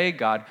of a day.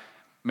 God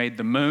made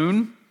the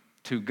moon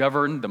to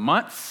govern the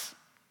months,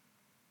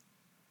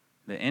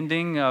 the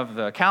ending of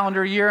the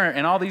calendar year,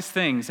 and all these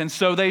things. And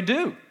so they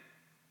do.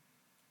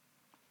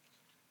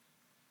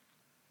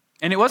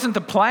 And it wasn't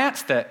the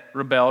plants that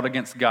rebelled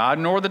against God,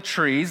 nor the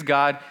trees.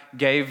 God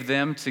gave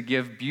them to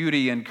give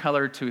beauty and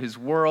color to his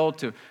world,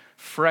 to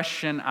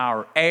freshen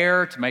our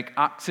air, to make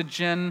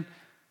oxygen,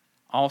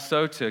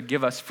 also to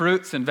give us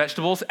fruits and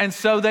vegetables, and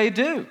so they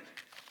do.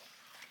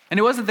 And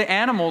it wasn't the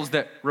animals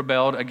that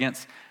rebelled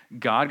against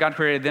God. God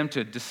created them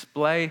to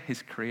display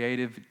his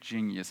creative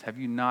genius. Have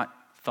you not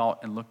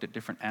thought and looked at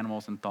different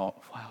animals and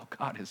thought, wow,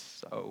 God is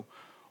so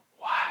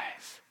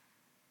wise?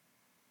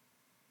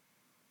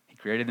 He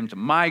created them to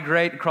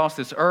migrate across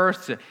this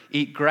earth, to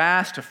eat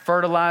grass, to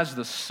fertilize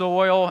the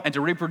soil, and to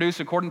reproduce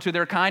according to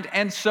their kind,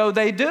 and so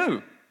they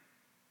do.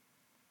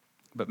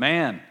 But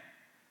man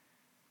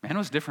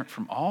was different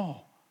from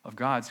all of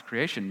God's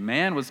creation.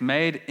 Man was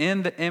made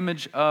in the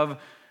image of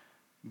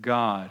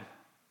God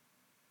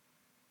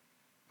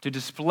to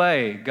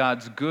display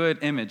God's good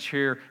image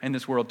here in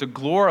this world, to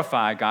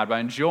glorify God by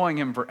enjoying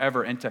him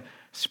forever, and to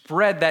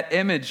spread that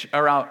image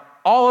around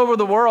all over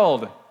the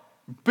world.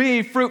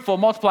 Be fruitful,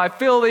 multiply,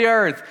 fill the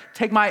earth,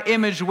 take my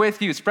image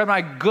with you, spread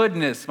my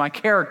goodness, my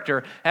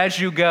character as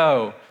you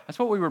go. That's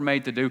what we were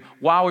made to do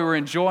while we were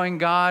enjoying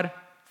God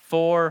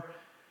forever,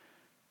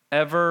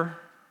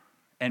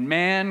 and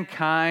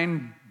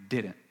mankind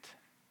didn't.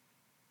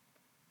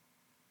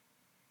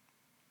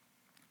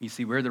 You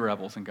see, we're the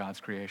rebels in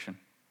God's creation.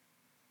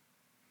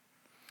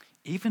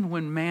 Even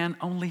when man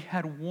only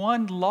had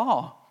one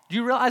law. Do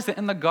you realize that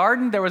in the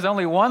garden there was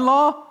only one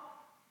law?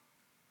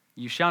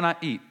 You shall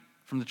not eat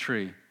from the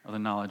tree of the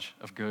knowledge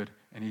of good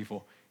and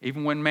evil.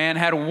 Even when man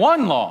had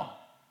one law,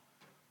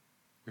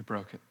 we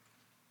broke it.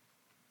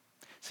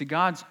 See,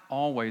 God's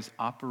always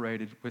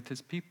operated with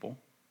his people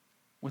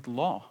with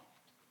law.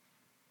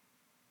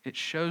 It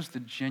shows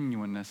the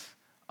genuineness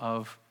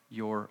of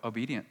your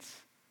obedience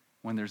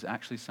when there's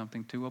actually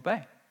something to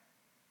obey.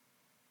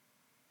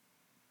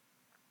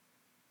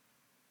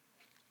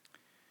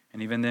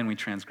 And even then we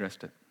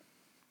transgressed it.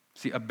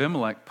 See,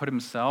 Abimelech put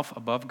himself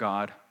above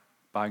God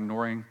by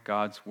ignoring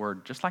God's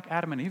word, just like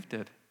Adam and Eve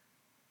did.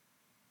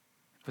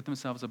 They put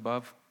themselves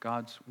above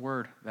God's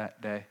word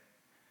that day.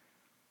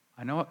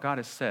 I know what God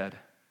has said,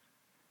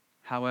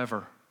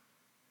 however.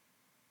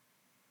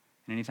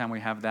 And anytime we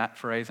have that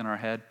phrase in our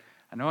head,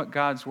 I know what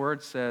God's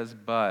word says,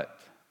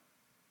 but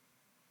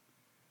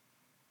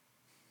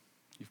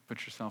you've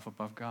put yourself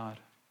above God.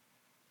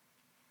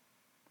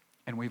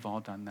 And we've all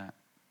done that,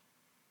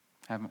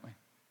 haven't we?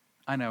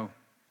 I know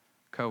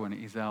Cohen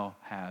Ezel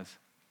has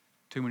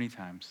too many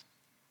times.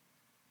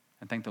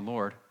 And thank the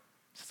Lord,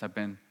 since I've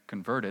been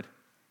converted,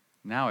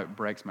 now it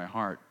breaks my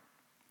heart.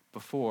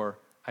 Before,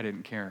 I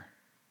didn't care.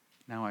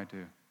 Now I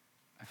do.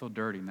 I feel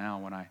dirty now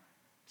when I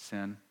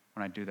sin,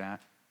 when I do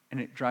that.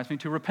 And it drives me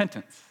to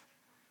repentance,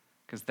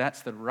 because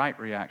that's the right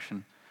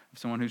reaction of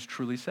someone who's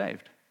truly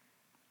saved.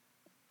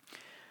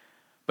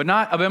 But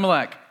not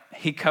Abimelech.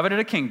 He coveted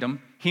a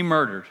kingdom. He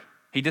murdered.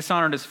 He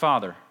dishonored his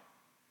father.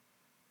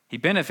 He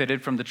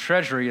benefited from the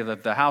treasury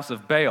of the house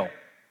of Baal.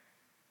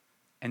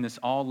 And this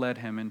all led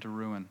him into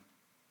ruin.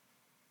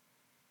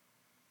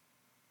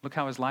 Look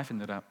how his life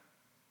ended up.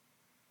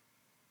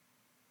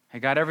 He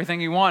got everything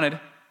he wanted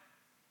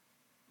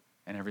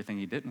and everything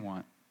he didn't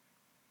want.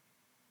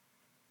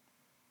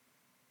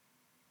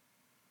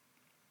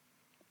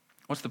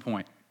 What's the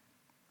point?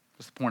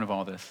 What's the point of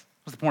all this?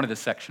 What's the point of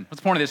this section?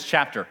 What's the point of this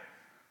chapter?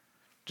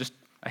 Just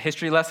a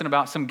history lesson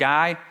about some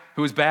guy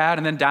who was bad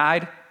and then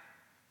died?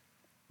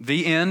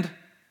 The end?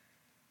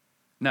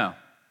 No,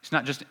 it's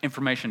not just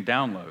information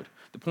download.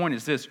 The point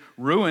is this: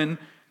 ruin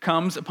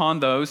comes upon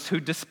those who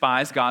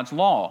despise God's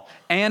law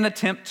and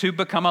attempt to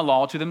become a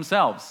law to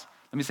themselves.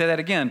 Let me say that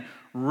again.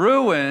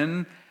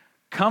 Ruin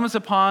comes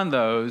upon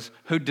those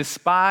who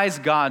despise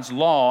God's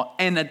law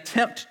and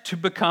attempt to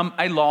become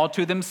a law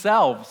to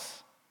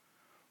themselves.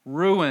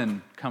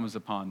 Ruin comes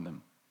upon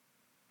them.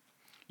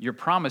 You're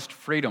promised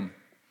freedom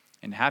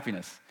and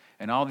happiness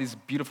and all these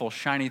beautiful,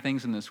 shiny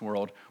things in this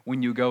world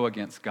when you go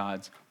against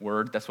God's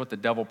word. That's what the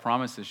devil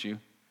promises you.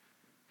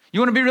 You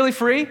want to be really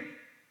free?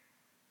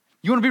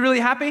 You want to be really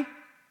happy?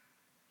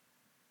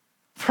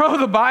 Throw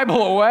the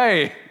Bible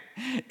away.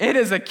 It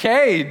is a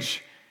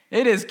cage.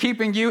 It is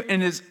keeping you in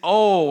this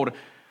old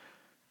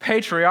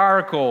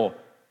patriarchal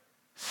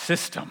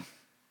system.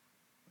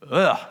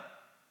 Ugh.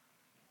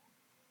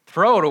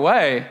 Throw it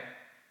away.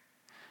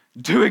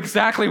 Do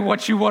exactly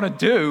what you want to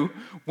do,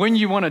 when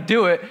you want to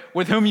do it,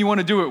 with whom you want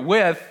to do it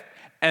with,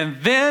 and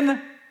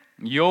then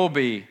you'll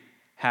be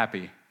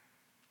happy.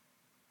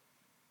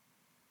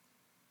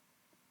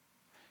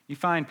 You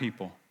find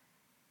people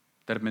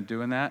that have been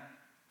doing that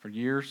for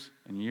years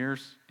and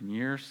years and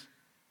years.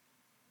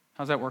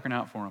 How's that working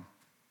out for them?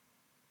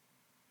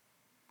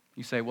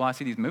 You say, well, I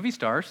see these movie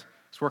stars.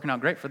 It's working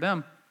out great for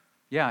them.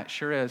 Yeah, it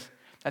sure is.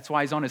 That's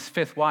why he's on his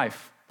fifth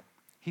wife.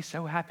 He's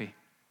so happy.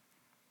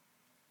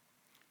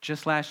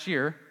 Just last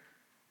year,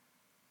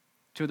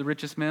 two of the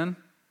richest men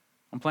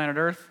on planet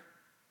Earth,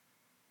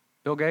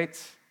 Bill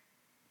Gates,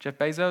 Jeff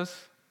Bezos,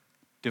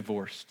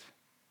 divorced.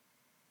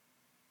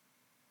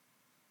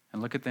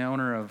 And look at the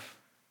owner of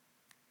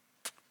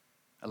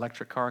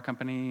electric car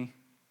company,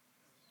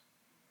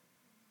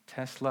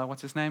 Tesla,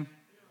 what's his name?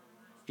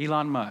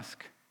 Elon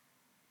Musk.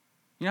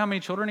 You know how many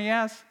children he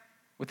has?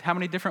 With how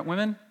many different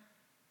women?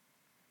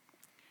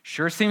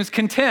 Sure seems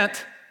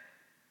content.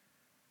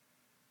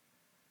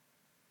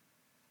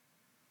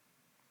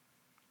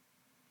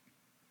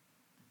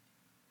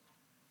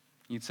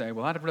 You'd say,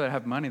 well, I'd rather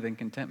have money than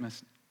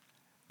contentment.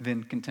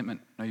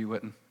 No, you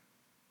wouldn't.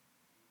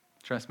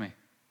 Trust me.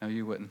 No,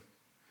 you wouldn't.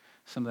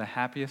 Some of the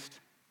happiest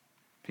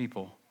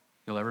people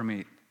you'll ever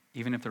meet,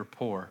 even if they're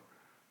poor,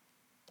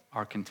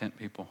 are content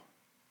people.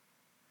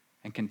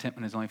 And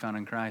contentment is only found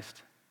in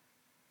Christ.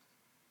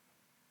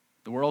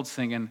 The world's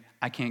singing,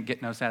 I can't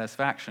get no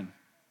satisfaction.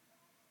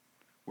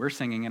 We're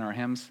singing in our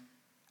hymns,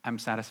 I'm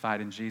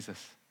satisfied in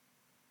Jesus.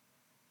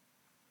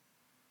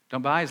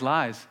 Don't buy his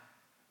lies.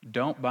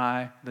 Don't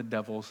buy the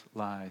devil's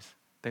lies.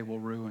 They will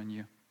ruin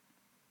you.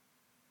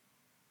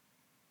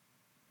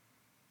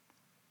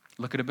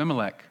 Look at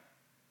Abimelech.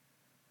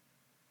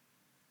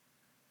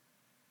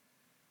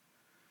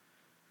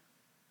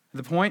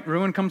 The point,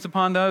 ruin comes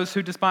upon those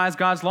who despise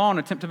God's law and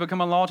attempt to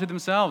become a law to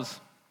themselves,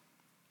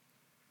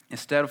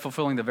 instead of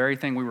fulfilling the very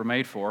thing we were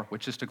made for,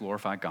 which is to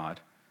glorify God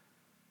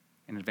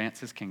and advance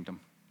his kingdom,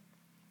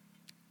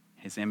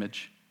 his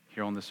image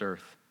here on this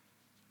earth.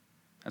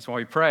 That's why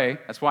we pray.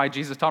 That's why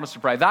Jesus taught us to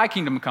pray, thy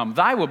kingdom come,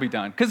 thy will be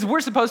done. Because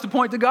we're supposed to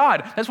point to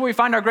God. That's where we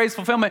find our greatest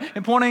fulfillment,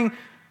 in pointing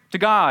to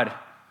God.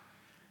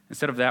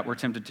 Instead of that, we're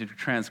tempted to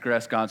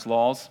transgress God's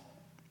laws.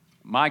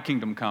 My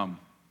kingdom come,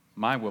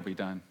 my will be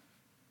done.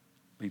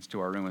 Leads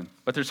to our ruin.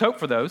 But there's hope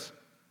for those.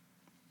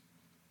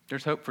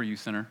 There's hope for you,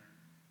 sinner.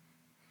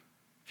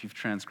 If you've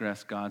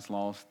transgressed God's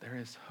laws, there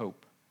is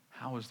hope.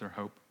 How is there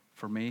hope?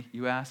 For me,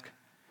 you ask?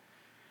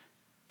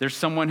 There's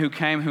someone who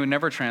came who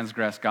never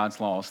transgressed God's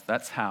laws.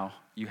 That's how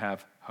you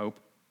have hope.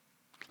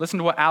 Listen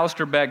to what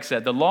Alistair Begg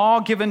said. The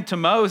law given to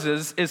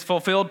Moses is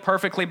fulfilled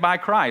perfectly by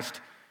Christ.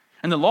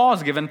 And the law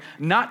is given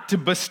not to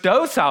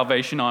bestow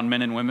salvation on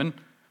men and women,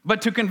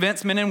 but to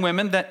convince men and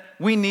women that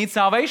we need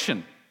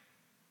salvation.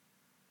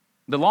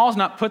 The law is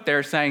not put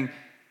there saying,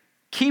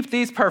 keep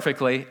these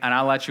perfectly and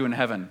I'll let you in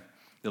heaven.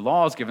 The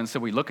law is given so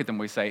we look at them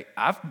and we say,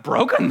 I've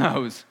broken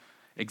those.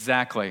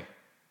 Exactly.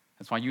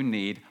 That's why you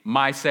need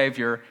my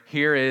Savior.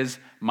 Here is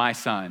my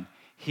Son.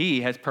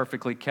 He has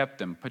perfectly kept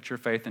them. Put your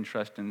faith and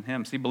trust in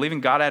him. See, believing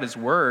God at his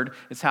word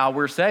is how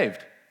we're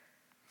saved.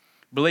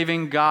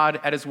 Believing God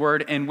at his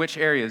word in which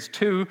areas?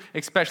 Two,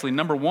 especially.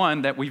 Number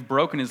one, that we've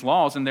broken his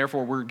laws and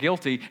therefore we're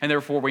guilty and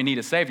therefore we need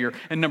a Savior.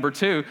 And number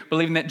two,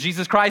 believing that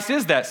Jesus Christ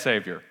is that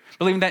Savior.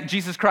 Believing that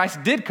Jesus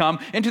Christ did come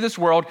into this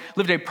world,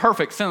 lived a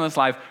perfect, sinless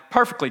life,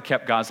 perfectly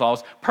kept God's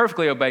laws,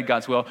 perfectly obeyed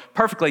God's will,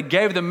 perfectly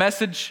gave the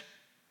message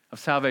of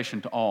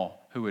salvation to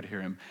all who would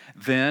hear him.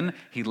 Then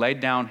he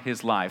laid down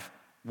his life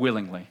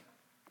willingly,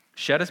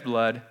 shed his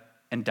blood,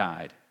 and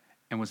died,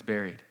 and was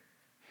buried.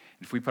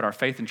 If we put our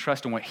faith and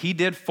trust in what he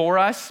did for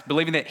us,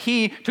 believing that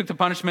he took the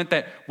punishment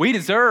that we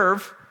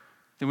deserve,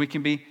 then we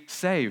can be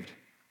saved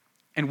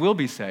and will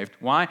be saved.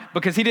 Why?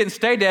 Because he didn't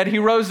stay dead. He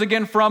rose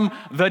again from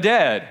the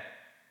dead.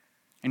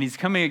 And he's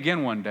coming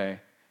again one day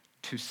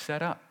to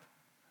set up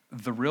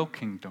the real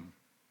kingdom,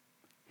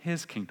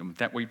 his kingdom,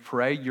 that we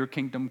pray, your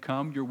kingdom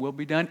come, your will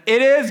be done.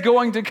 It is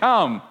going to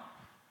come.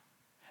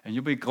 And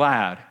you'll be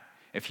glad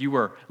if you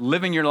were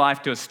living your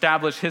life to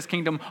establish his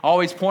kingdom,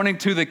 always pointing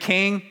to the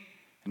king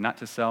and not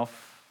to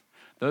self.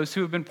 Those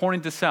who have been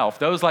pointing to self,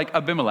 those like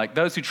Abimelech,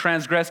 those who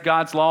transgress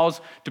God's laws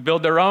to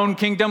build their own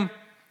kingdom,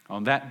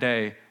 on that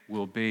day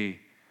will be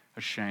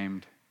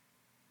ashamed.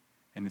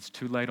 And it's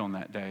too late on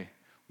that day.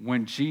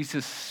 When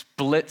Jesus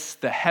splits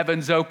the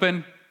heavens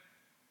open,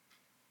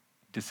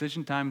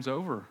 decision time's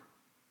over.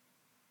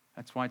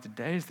 That's why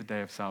today is the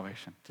day of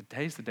salvation.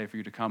 Today's the day for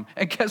you to come.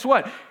 And guess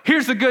what?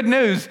 Here's the good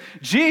news.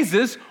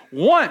 Jesus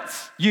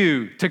wants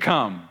you to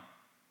come.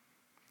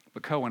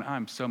 But Cohen,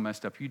 I'm so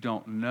messed up. You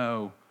don't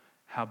know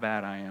how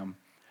bad I am.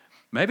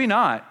 Maybe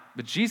not,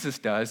 but Jesus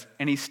does,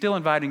 and he's still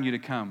inviting you to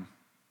come.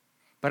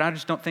 But I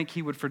just don't think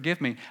he would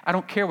forgive me. I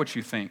don't care what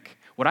you think.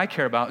 What I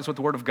care about is what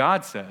the Word of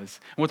God says.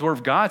 And what the Word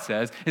of God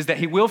says is that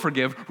he will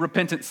forgive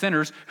repentant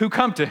sinners who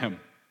come to him.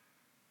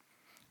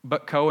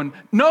 But Cohen,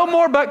 no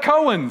more but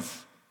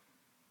Cohens.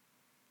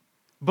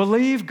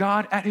 Believe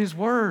God at his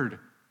word.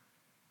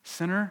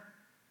 Sinner,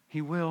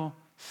 he will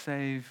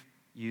save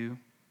you.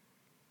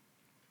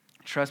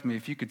 Trust me,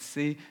 if you could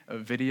see a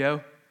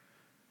video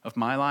of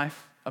my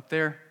life up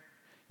there,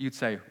 you'd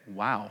say,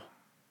 wow,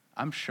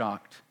 I'm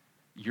shocked.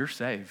 You're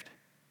saved.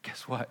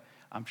 Guess what?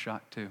 I'm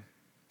shocked too.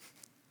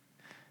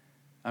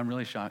 I'm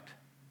really shocked.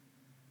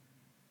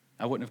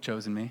 I wouldn't have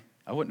chosen me.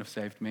 I wouldn't have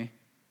saved me.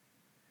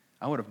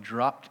 I would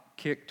have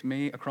kicked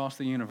me across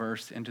the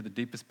universe into the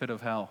deepest pit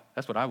of hell.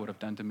 That's what I would have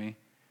done to me,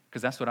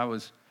 because that's what I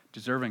was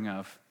deserving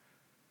of.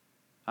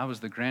 I was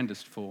the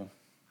grandest fool.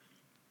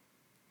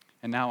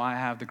 And now I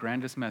have the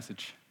grandest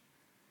message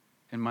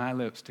in my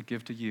lips to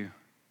give to you. And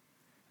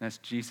that's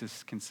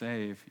Jesus can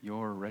save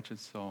your wretched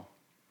soul.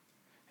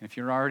 And if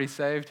you're already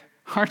saved,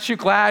 aren't you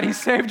glad he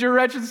saved your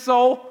wretched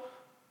soul?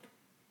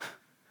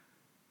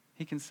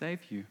 He can save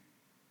you.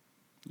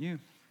 You.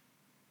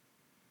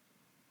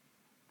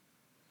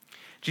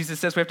 Jesus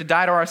says we have to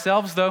die to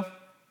ourselves, though.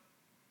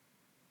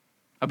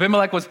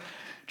 Abimelech was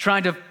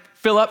trying to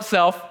fill up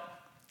self.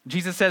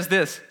 Jesus says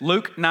this,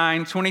 Luke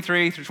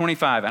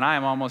 9:23-25, and I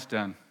am almost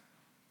done.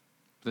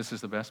 This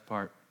is the best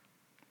part.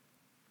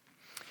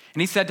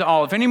 And he said to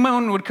all, if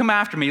anyone would come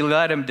after me,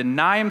 let him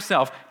deny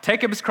himself,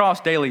 take up his cross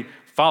daily,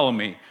 follow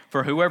me.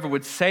 For whoever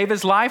would save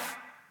his life,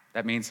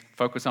 that means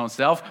focus on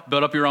self,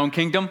 build up your own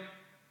kingdom,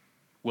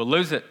 will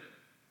lose it.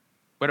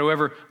 But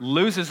whoever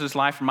loses his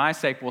life for my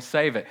sake will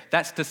save it.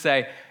 That's to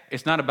say,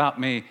 it's not about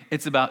me,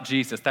 it's about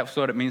Jesus. That's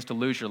what it means to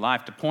lose your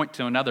life, to point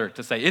to another,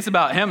 to say, it's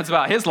about him, it's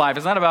about his life,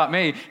 it's not about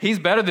me. He's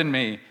better than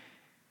me.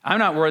 I'm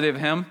not worthy of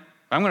him.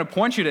 I'm going to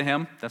point you to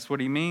him. That's what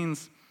he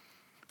means.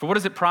 For what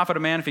does it profit a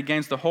man if he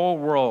gains the whole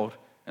world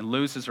and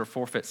loses or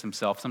forfeits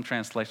himself? Some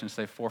translations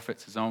say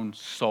forfeits his own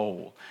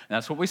soul. And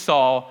that's what we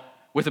saw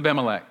with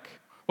Abimelech.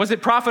 What does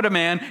it profit a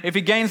man if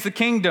he gains the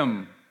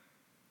kingdom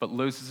but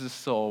loses his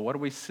soul? What do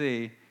we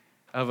see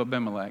of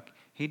Abimelech?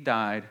 He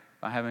died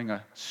by having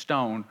a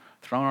stone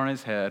thrown on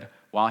his head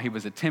while he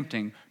was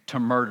attempting to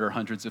murder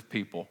hundreds of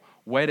people.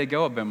 Way to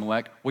go,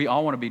 Abimelech. We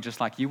all want to be just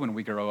like you when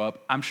we grow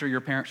up. I'm sure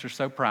your parents are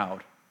so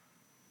proud.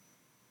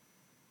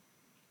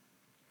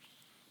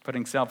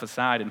 Putting self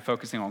aside and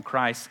focusing on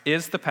Christ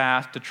is the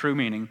path to true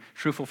meaning,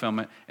 true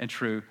fulfillment, and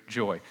true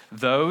joy.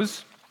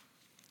 Those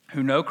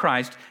who know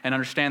Christ and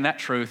understand that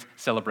truth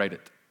celebrate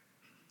it.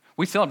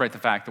 We celebrate the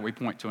fact that we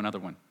point to another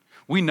one.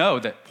 We know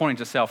that pointing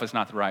to self is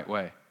not the right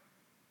way.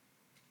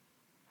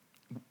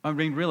 I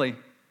mean, really,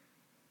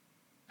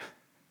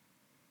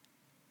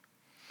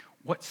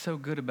 what's so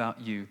good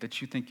about you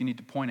that you think you need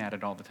to point at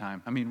it all the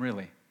time? I mean,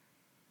 really.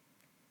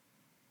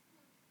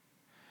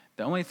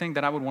 The only thing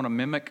that I would want to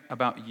mimic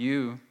about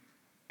you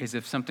is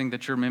if something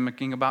that you're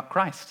mimicking about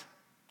Christ.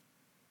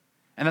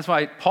 And that's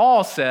why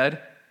Paul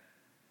said,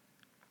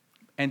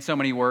 in so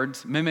many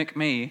words, mimic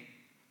me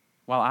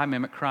while I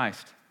mimic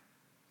Christ.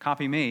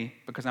 Copy me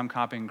because I'm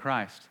copying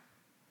Christ.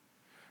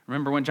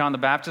 Remember when John the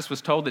Baptist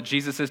was told that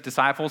Jesus'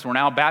 disciples were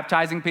now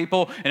baptizing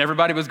people and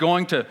everybody was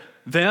going to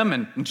them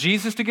and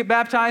Jesus to get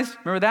baptized?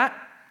 Remember that?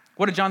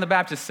 What did John the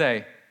Baptist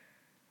say?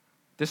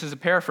 This is a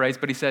paraphrase,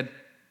 but he said,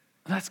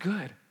 that's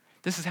good.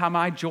 This is how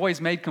my joy is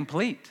made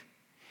complete.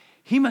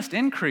 He must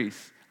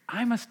increase,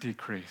 I must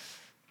decrease.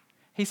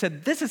 He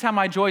said, this is how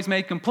my joy is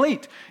made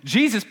complete.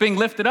 Jesus being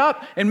lifted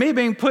up and me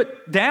being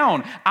put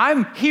down.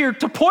 I'm here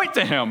to point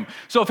to him.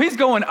 So if he's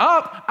going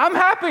up, I'm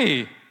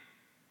happy.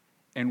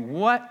 And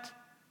what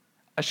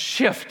a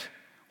shift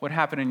would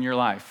happen in your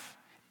life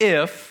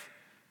if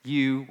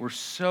you were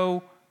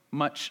so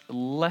much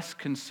less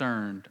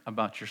concerned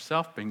about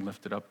yourself being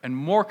lifted up and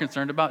more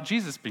concerned about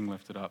Jesus being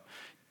lifted up.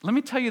 Let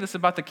me tell you this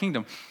about the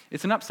kingdom.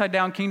 It's an upside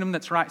down kingdom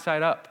that's right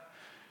side up.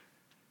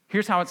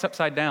 Here's how it's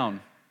upside down.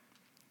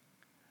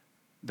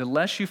 The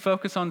less you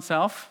focus on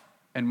self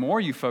and more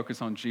you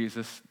focus on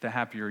Jesus, the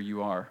happier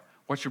you are.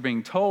 What you're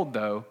being told,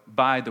 though,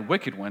 by the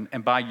wicked one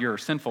and by your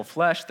sinful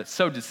flesh that's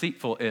so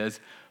deceitful is,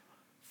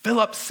 fill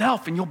up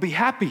self and you'll be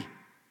happy.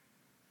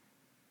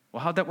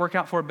 Well, how'd that work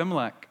out for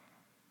Abimelech?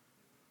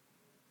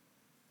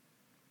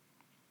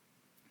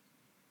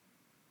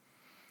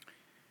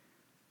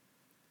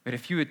 But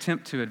if you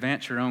attempt to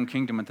advance your own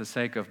kingdom at the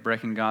sake of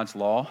breaking God's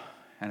law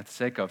and at the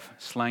sake of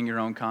slaying your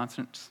own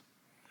conscience,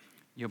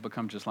 you'll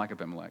become just like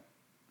Abimelech.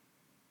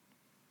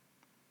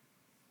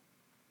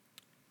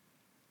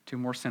 2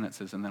 more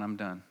sentences and then I'm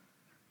done.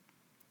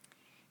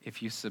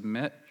 If you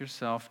submit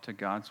yourself to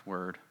God's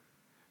word,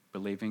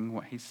 believing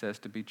what he says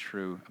to be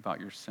true about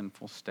your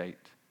sinful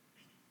state,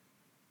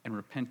 and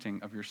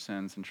repenting of your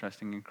sins and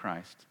trusting in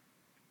Christ,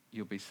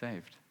 you'll be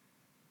saved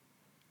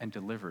and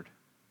delivered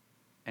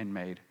and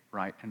made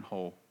right and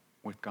whole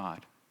with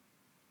God.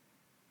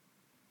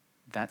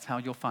 That's how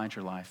you'll find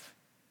your life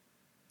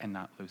and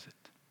not lose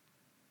it.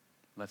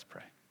 Let's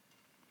pray.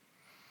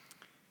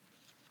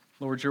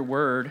 Lord, your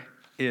word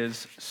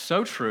is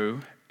so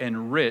true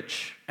and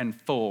rich and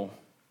full.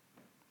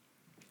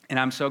 And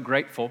I'm so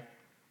grateful.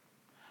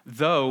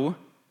 Though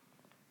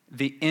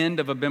the end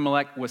of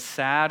Abimelech was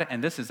sad,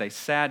 and this is a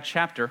sad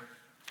chapter,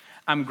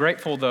 I'm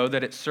grateful, though,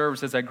 that it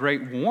serves as a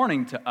great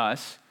warning to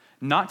us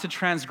not to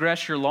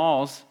transgress your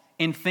laws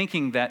in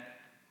thinking that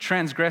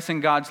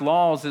transgressing God's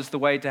laws is the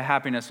way to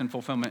happiness and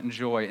fulfillment and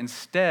joy.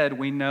 Instead,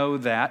 we know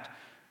that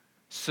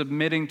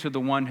submitting to the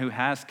one who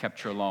has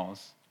kept your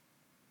laws,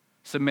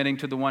 submitting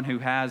to the one who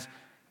has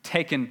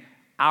taken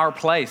our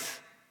place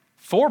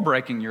for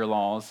breaking your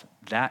laws,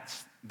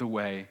 that's the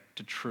way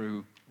to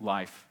true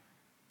life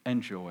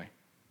and joy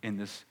in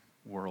this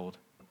world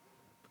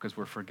because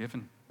we're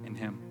forgiven in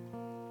him.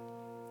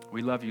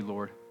 We love you,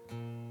 Lord.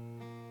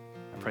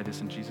 I pray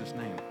this in Jesus'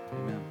 name.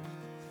 Amen.